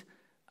families,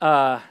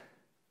 I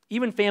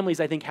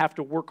think, have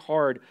to work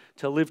hard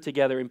to live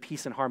together in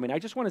peace and harmony. I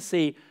just want to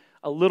say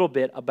a little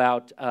bit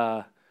about,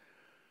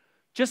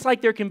 just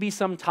like there can be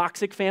some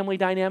toxic family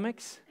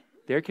dynamics,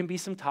 there can be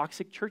some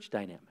toxic church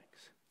dynamics.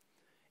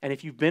 And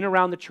if you've been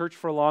around the church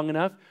for long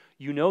enough,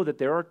 you know that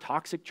there are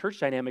toxic church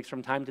dynamics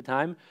from time to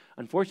time,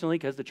 unfortunately,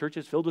 because the church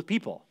is filled with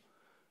people,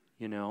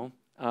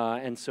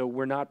 and so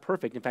we're not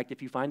perfect. In fact,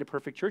 if you find a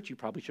perfect church, you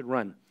probably should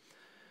run.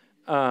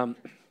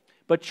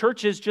 But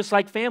churches, just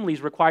like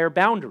families, require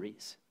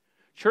boundaries.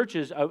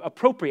 Churches,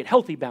 appropriate,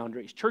 healthy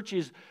boundaries.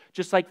 Churches,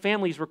 just like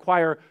families,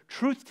 require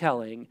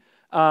truth-telling.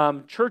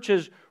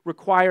 Churches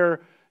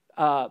require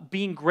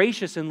being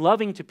gracious and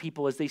loving to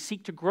people as they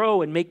seek to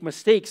grow and make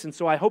mistakes. And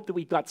so I hope that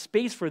we've got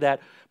space for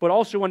that, but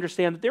also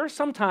understand that there are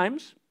some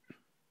times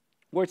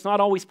where it's not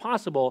always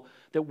possible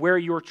that where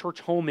your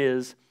church home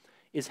is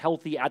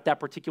healthy at that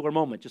particular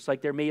moment. Just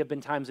like there may have been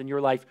times in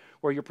your life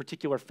where your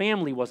particular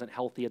family wasn't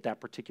healthy at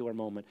that particular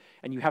moment,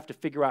 and you have to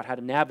figure out how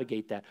to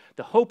navigate that.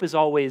 The hope is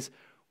always,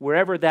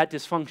 wherever that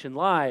dysfunction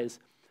lies,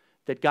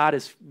 that God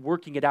is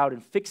working it out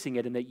and fixing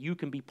it, and that you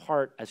can be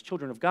part, as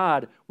children of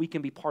God, we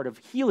can be part of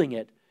healing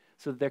it,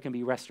 so that there can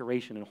be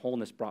restoration and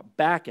wholeness brought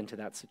back into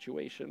that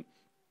situation.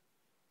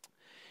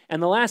 And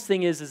the last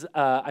thing is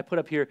I put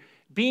up here,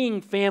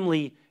 being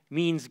family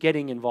means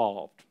getting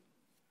involved.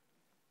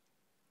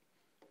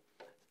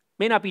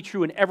 May not be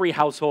true in every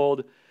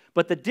household,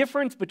 but the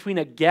difference between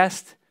a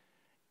guest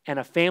and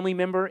a family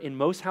member in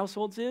most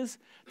households is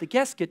the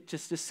guests get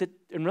just to sit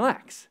and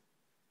relax.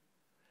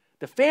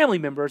 The family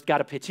member's got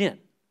to pitch in.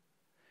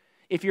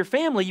 If you're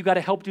family, you got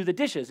to help do the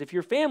dishes. If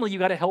you're family, you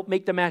got to help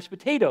make the mashed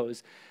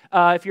potatoes.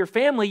 If you're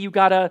family, you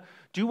got to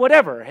do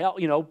whatever,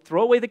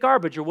 throw away the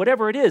garbage or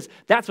whatever it is.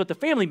 That's what the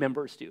family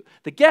members do.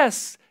 The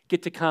guests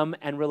get to come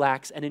and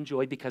relax and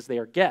enjoy because they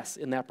are guests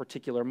in that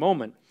particular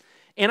moment.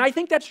 And I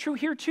think that's true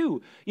here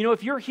too.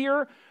 If you're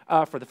here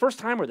for the first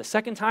time or the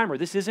second time, or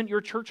this isn't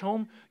your church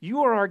home,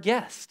 you are our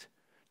guest.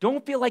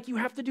 Don't feel like you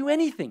have to do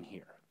anything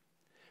here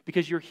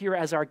because you're here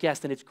as our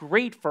guest. And it's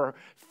great for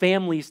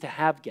families to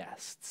have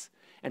guests,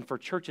 and for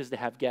churches to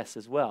have guests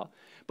as well.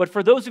 But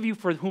for those of you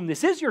for whom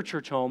this is your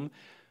church home,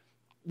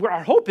 where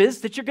our hope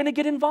is that you're going to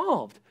get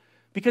involved.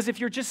 Because if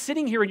you're just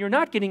sitting here and you're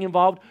not getting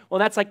involved, well,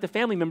 that's like the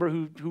family member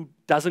who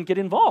doesn't get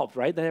involved,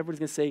 right? Then everyone's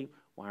going to say,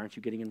 why aren't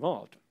you getting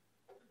involved?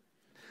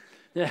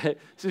 There's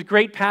a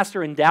great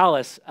pastor in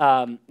Dallas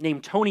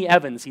named Tony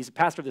Evans. He's a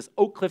pastor of this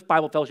Oak Cliff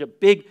Bible Fellowship,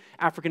 big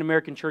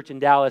African-American church in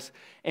Dallas,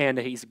 and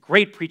he's a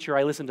great preacher.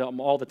 I listen to him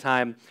all the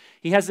time.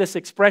 He has this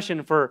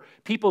expression for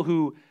people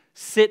who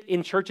sit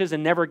in churches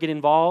and never get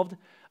involved.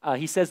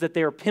 He says that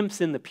they are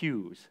pimps in the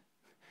pews.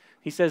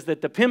 He says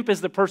that the pimp is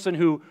the person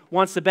who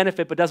wants the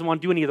benefit but doesn't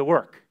want to do any of the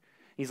work.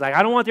 He's like,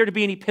 I don't want there to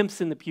be any pimps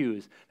in the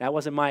pews. That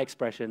wasn't my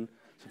expression.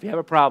 So if you have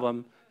a problem,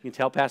 you can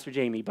tell Pastor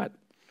Jamie, but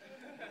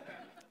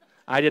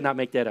I did not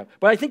make that up.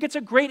 But I think it's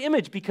a great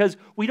image because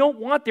we don't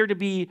want there to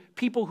be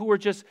people who are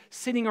just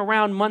sitting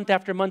around month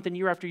after month and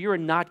year after year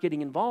and not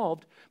getting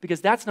involved,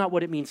 because that's not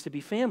what it means to be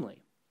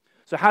family.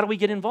 So how do we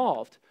get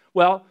involved?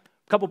 Well,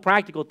 couple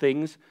practical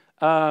things.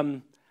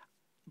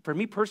 for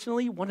me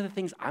personally, one of the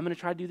things I'm going to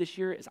try to do this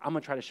year is I'm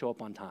going to try to show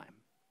up on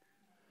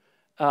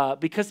time.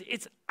 Because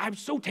I'm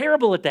so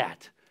terrible at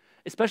that,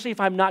 especially if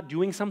I'm not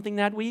doing something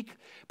that week.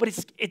 But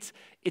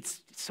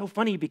it's so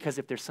funny because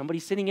if there's somebody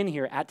sitting in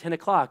here at 10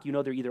 o'clock, you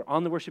know they're either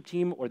on the worship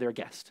team or they're a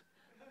guest.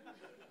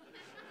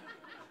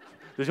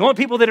 There's only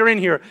people that are in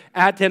here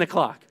at 10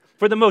 o'clock,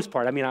 for the most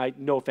part. I mean,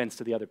 no offense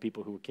to the other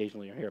people who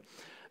occasionally are here.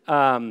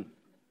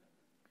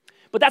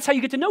 But that's how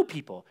you get to know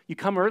people. You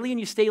come early and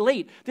you stay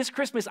late. This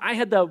Christmas, I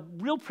had the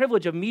real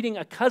privilege of meeting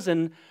a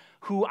cousin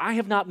who I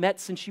have not met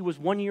since she was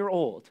 1 year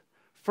old.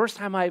 First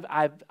time I've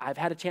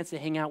had a chance to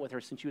hang out with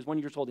her since she was 1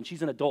 year old, and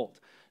she's an adult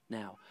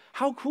now.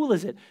 How cool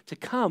is it to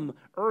come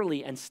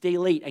early and stay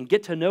late and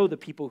get to know the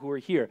people who are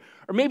here?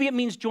 Or maybe it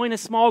means join a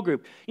small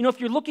group. You know, if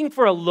you're looking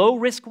for a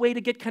low-risk way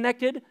to get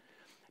connected,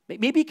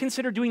 maybe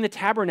consider doing the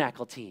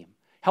tabernacle team,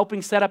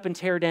 helping set up and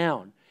tear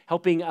down,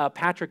 helping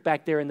Patrick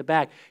back there in the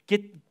back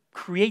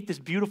create this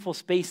beautiful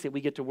space that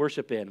we get to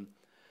worship in.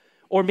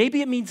 Or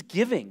maybe it means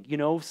giving, you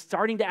know,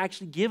 starting to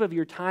actually give of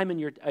your time and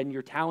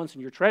your talents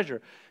and your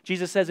treasure.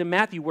 Jesus says in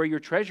Matthew, where your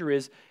treasure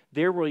is,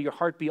 there will your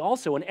heart be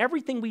also. And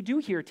everything we do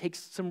here takes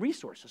some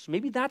resources. So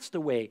maybe that's the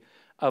way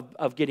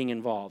of getting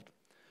involved.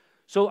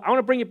 So I want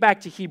to bring it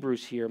back to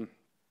Hebrews here.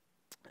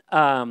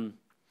 When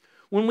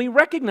we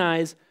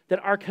recognize that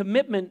our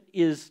commitment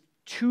is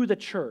to the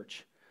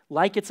church,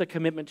 like it's a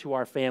commitment to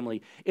our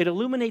family, it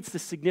illuminates the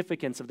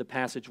significance of the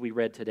passage we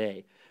read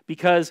today.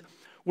 Because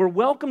we're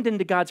welcomed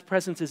into God's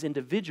presence as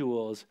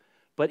individuals,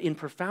 but in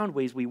profound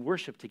ways we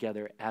worship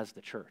together as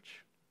the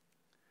church.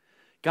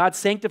 God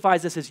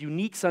sanctifies us as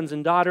unique sons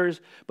and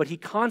daughters, but he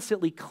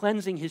constantly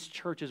cleansing his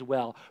church as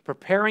well,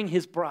 preparing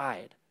his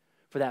bride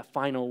for that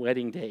final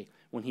wedding day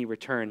when he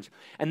returns.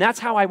 And that's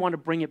how I want to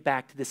bring it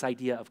back to this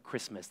idea of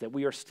Christmas, that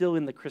we are still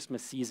in the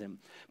Christmas season.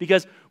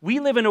 Because we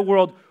live in a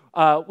world,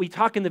 we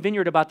talk in the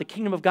Vineyard about the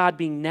kingdom of God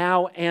being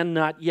now and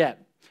not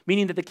yet.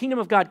 Meaning that the kingdom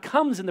of God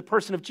comes in the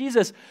person of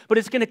Jesus, but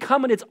it's going to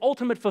come in its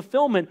ultimate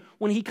fulfillment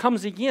when he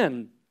comes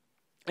again.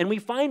 And we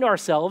find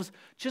ourselves,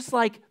 just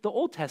like the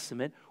Old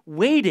Testament,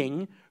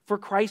 waiting for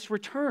Christ's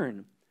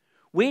return.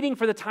 Waiting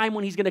for the time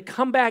when he's going to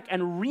come back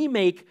and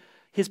remake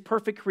his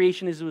perfect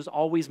creation as it was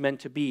always meant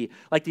to be.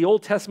 Like the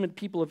Old Testament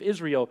people of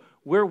Israel,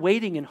 we're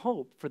waiting in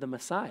hope for the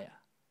Messiah,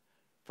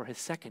 for his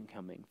second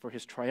coming, for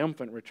his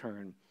triumphant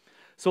return.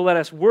 So let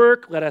us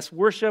work, let us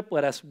worship,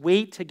 let us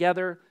wait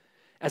together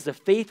as the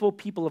faithful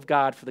people of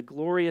God for the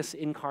glorious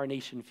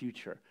incarnation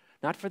future.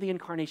 Not for the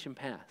incarnation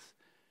past,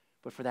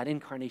 but for that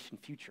incarnation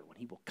future when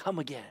he will come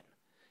again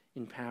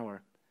in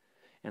power.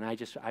 And I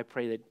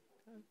pray that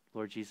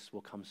Lord Jesus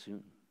will come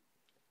soon.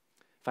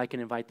 If I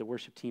can invite the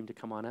worship team to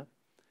come on up.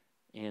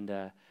 And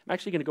I'm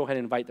actually going to go ahead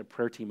and invite the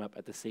prayer team up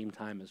at the same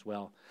time as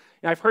well.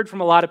 And I've heard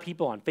from a lot of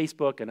people on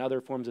Facebook and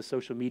other forms of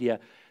social media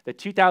that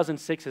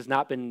 2006 has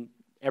not been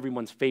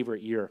everyone's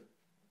favorite year,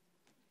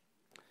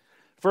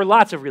 for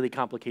lots of really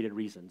complicated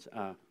reasons.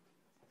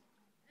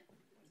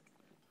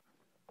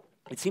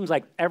 It seems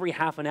like every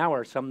half an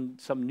hour some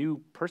new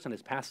person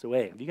has passed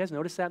away. Have you guys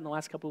noticed that in the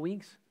last couple of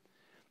weeks?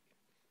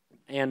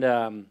 And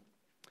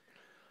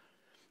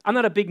I'm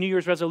not a big New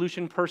Year's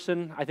resolution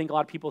person. I think a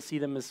lot of people see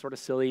them as sort of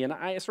silly, and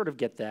I sort of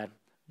get that.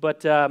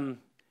 But, you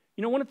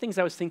know, one of the things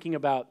I was thinking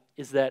about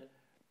is that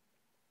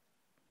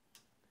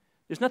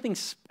there's nothing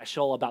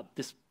special about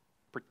this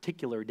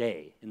particular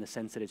day in the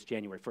sense that it's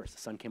January 1st.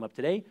 The sun came up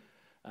today.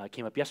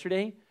 Came up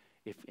yesterday.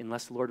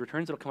 Unless the Lord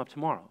returns, it'll come up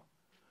tomorrow.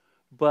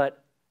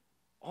 But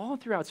all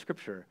throughout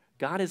Scripture,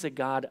 God is a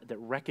God that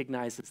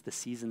recognizes the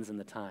seasons and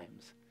the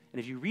times. And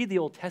if you read the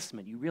Old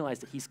Testament, you realize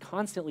that he's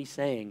constantly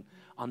saying,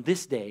 on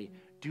this day,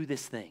 do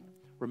this thing.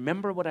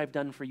 Remember what I've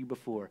done for you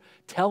before.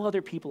 Tell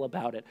other people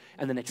about it,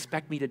 and then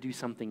expect me to do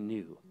something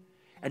new.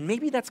 And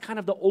maybe that's kind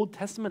of the Old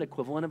Testament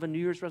equivalent of a New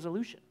Year's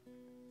resolution.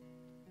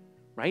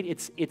 Right?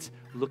 It's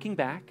looking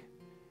back,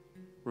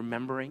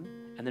 remembering,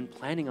 and then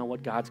planning on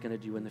what God's going to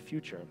do in the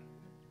future.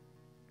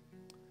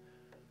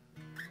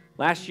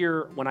 Last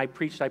year, when I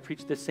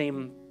preached the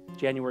same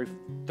January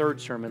 3rd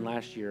sermon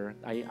last year.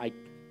 I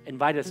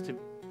invited us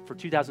for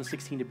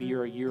 2016 to be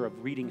a year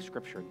of reading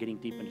Scripture, getting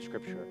deep into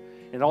Scripture.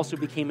 And it also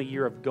became a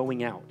year of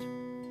going out.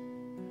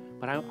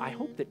 But I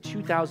hope that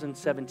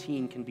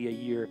 2017 can be a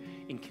year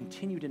in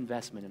continued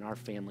investment in our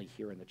family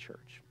here in the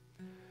church.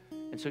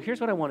 And so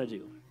here's what I want to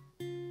do.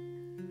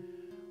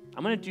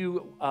 I'm going to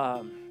do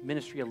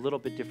ministry a little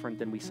bit different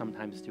than we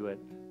sometimes do it.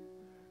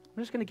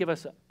 I'm just going to give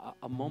us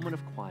a moment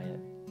of quiet,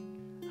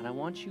 and I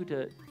want you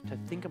to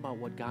think about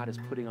what God is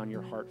putting on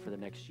your heart for the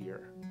next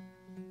year.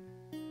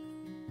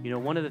 You know,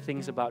 one of the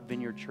things about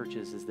Vineyard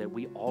churches is that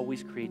we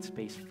always create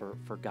space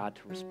for God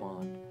to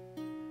respond.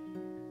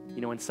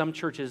 You know, in some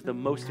churches, the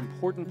most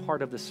important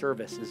part of the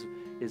service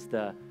is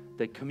the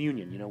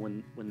communion, you know,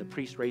 when the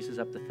priest raises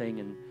up the thing,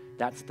 and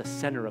that's the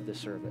center of the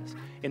service.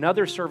 In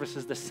other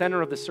services, the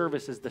center of the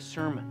service is the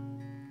sermon.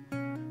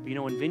 But, you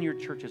know, in Vineyard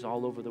churches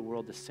all over the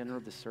world, the center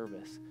of the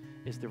service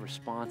is the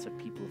response of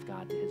people of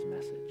God to his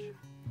message.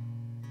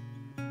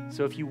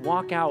 So if you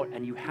walk out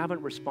and you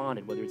haven't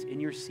responded, whether it's in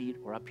your seat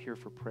or up here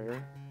for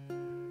prayer,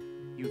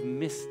 you've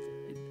missed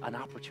an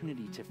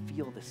opportunity to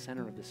feel the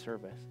center of the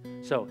service.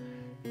 So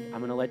I'm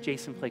going to let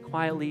Jason play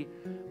quietly.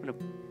 I'm going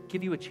to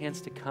give you a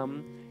chance to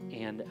come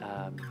and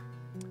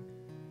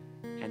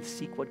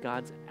seek what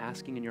God's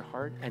asking in your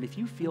heart. And if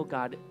you feel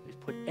God has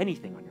put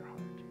anything on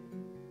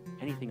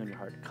your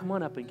heart, come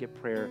on up and get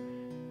prayer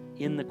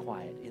in the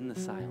quiet, in the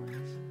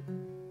silence.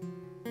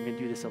 We're going to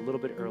do this a little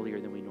bit earlier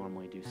than we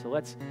normally do. So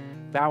let's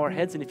bow our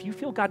heads. And if you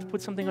feel God's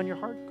put something on your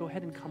heart, go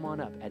ahead and come on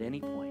up at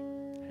any point.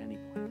 At any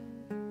point.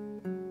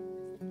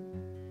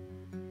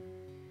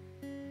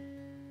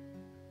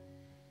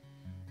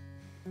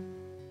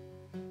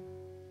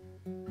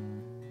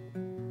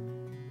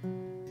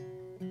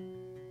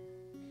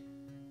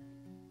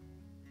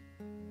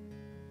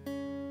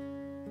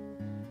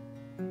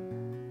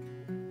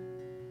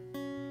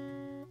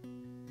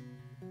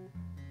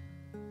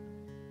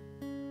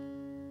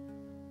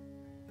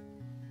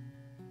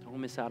 Don't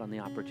miss out on the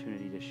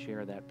opportunity to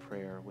share that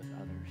prayer with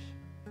others.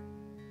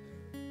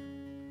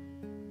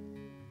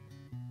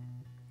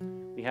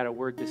 We had a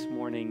word this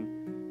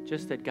morning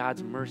just that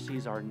God's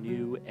mercies are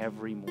new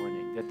every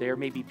morning, that there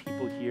may be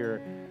people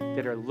here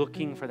that are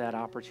looking for that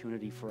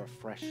opportunity for a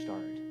fresh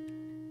start.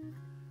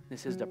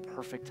 This is the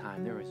perfect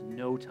time. There is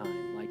no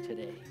time like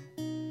today.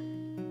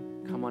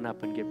 Come on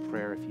up and get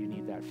prayer if you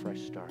need that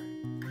fresh start.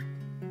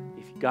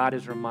 If God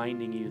is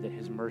reminding you that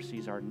his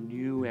mercies are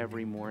new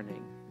every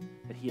morning,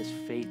 that he is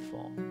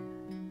faithful,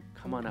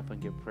 come on up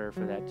and get prayer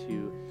for that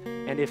too.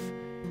 And if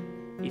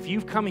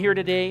you've come here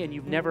today and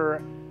you've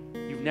never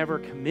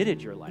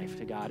committed your life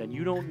to God and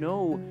you don't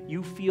know,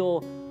 you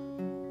feel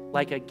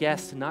like a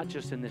guest, not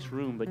just in this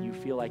room, but you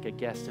feel like a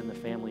guest in the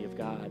family of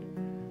God,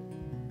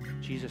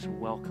 Jesus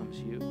welcomes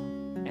you.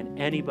 And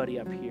anybody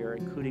up here,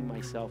 including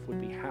myself, would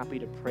be happy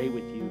to pray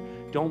with you.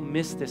 Don't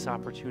miss this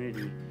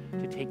opportunity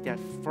to take that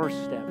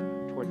first step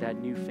toward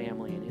that new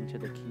family and into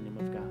the kingdom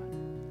of God.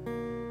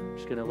 I'm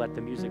just going to let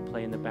the music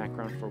play in the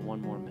background for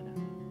one more minute.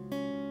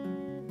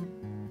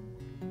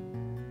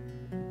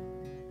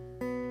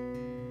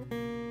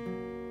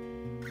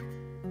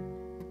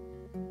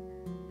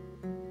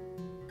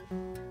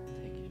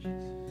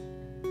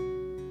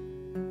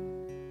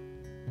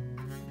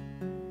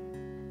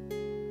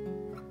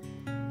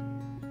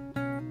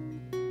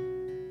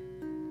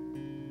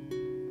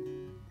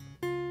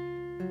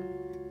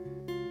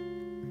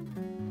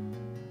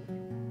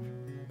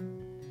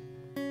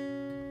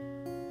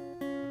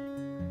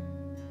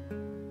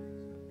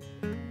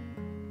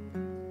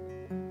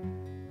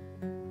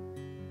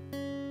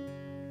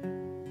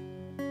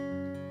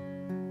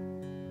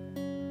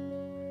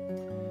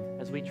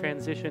 As we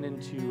transition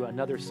into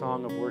another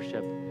song of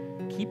worship,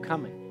 keep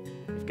coming.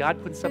 If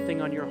God puts something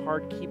on your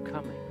heart, keep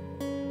coming.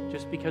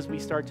 Just because we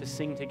start to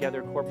sing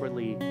together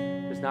corporately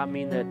does not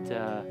mean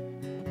that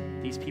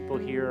these people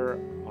here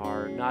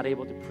are not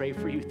able to pray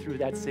for you through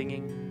that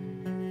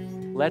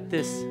singing. Let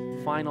this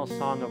final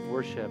song of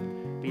worship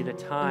be the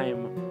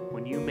time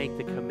when you make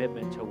the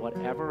commitment to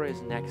whatever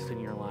is next in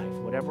your life,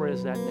 whatever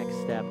is that next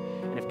step.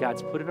 And if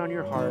God's put it on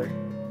your heart,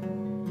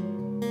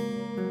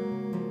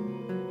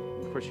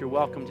 of course, you're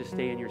welcome to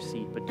stay in your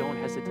seat, but don't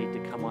hesitate to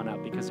come on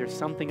up, because there's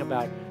something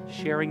about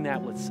sharing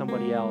that with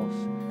somebody else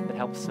that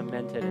helps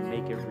cement it and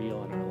make it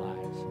real in our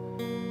lives.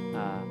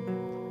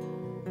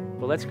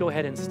 But let's go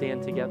ahead and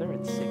stand together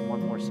and sing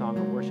one more song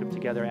of worship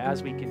together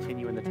as we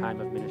continue in the time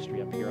of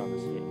ministry up here on the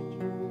stage.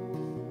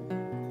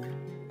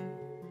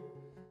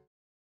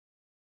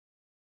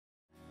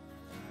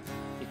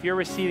 If you're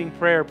receiving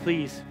prayer,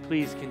 please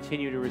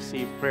continue to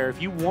receive prayer.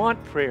 If you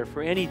want prayer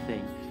for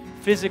anything,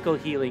 physical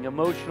healing,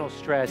 emotional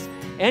stress,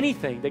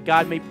 anything that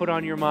God may put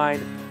on your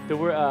mind,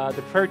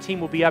 the prayer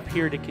team will be up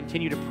here to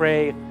continue to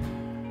pray.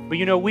 But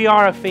you know, we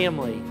are a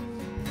family.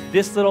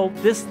 This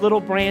little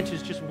branch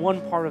is just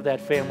one part of that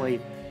family.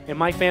 In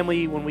my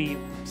family, when we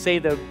say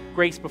the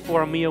grace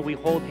before a meal, we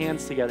hold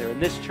hands together.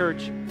 In this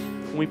church,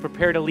 when we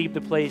prepare to leave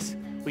the place,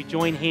 we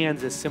join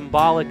hands as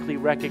symbolically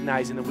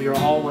recognizing that we are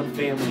all one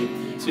family.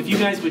 So if you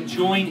guys would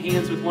join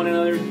hands with one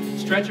another,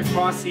 stretch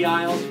across the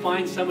aisles,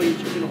 find somebody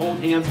that you can hold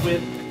hands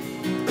with.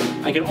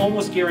 I can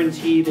almost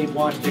guarantee they've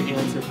washed their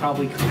hands. They're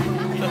probably clean.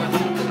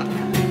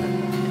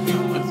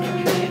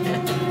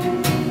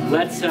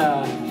 Let's,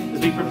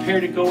 as we prepare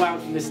to go out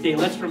in this day,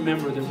 let's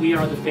remember that we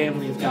are the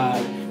family of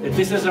God, that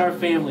this is our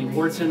family,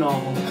 warts and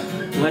all.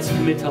 And let's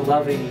commit to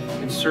loving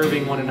and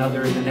serving one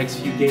another in the next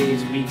few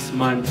days, weeks,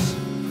 months.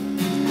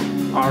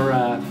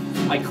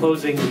 My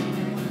closing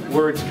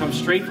words come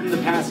straight from the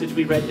passage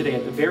we read today.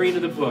 At the very end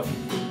of the book,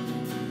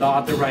 the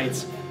author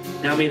writes,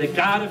 "Now may the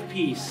God of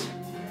peace,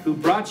 who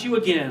brought you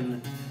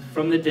again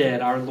from the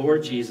dead, our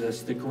Lord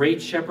Jesus, the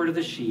great shepherd of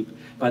the sheep,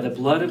 by the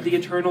blood of the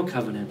eternal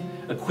covenant,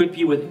 equip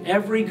you with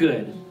every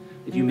good,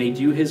 that you may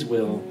do his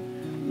will,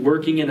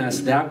 working in us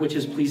that which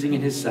is pleasing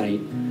in his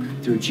sight,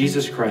 through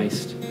Jesus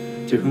Christ,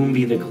 to whom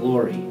be the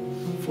glory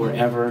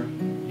forever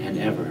and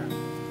ever.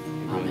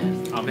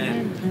 Amen."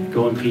 Amen.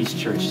 Go in peace,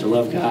 church, to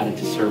love God and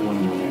to serve one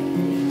another.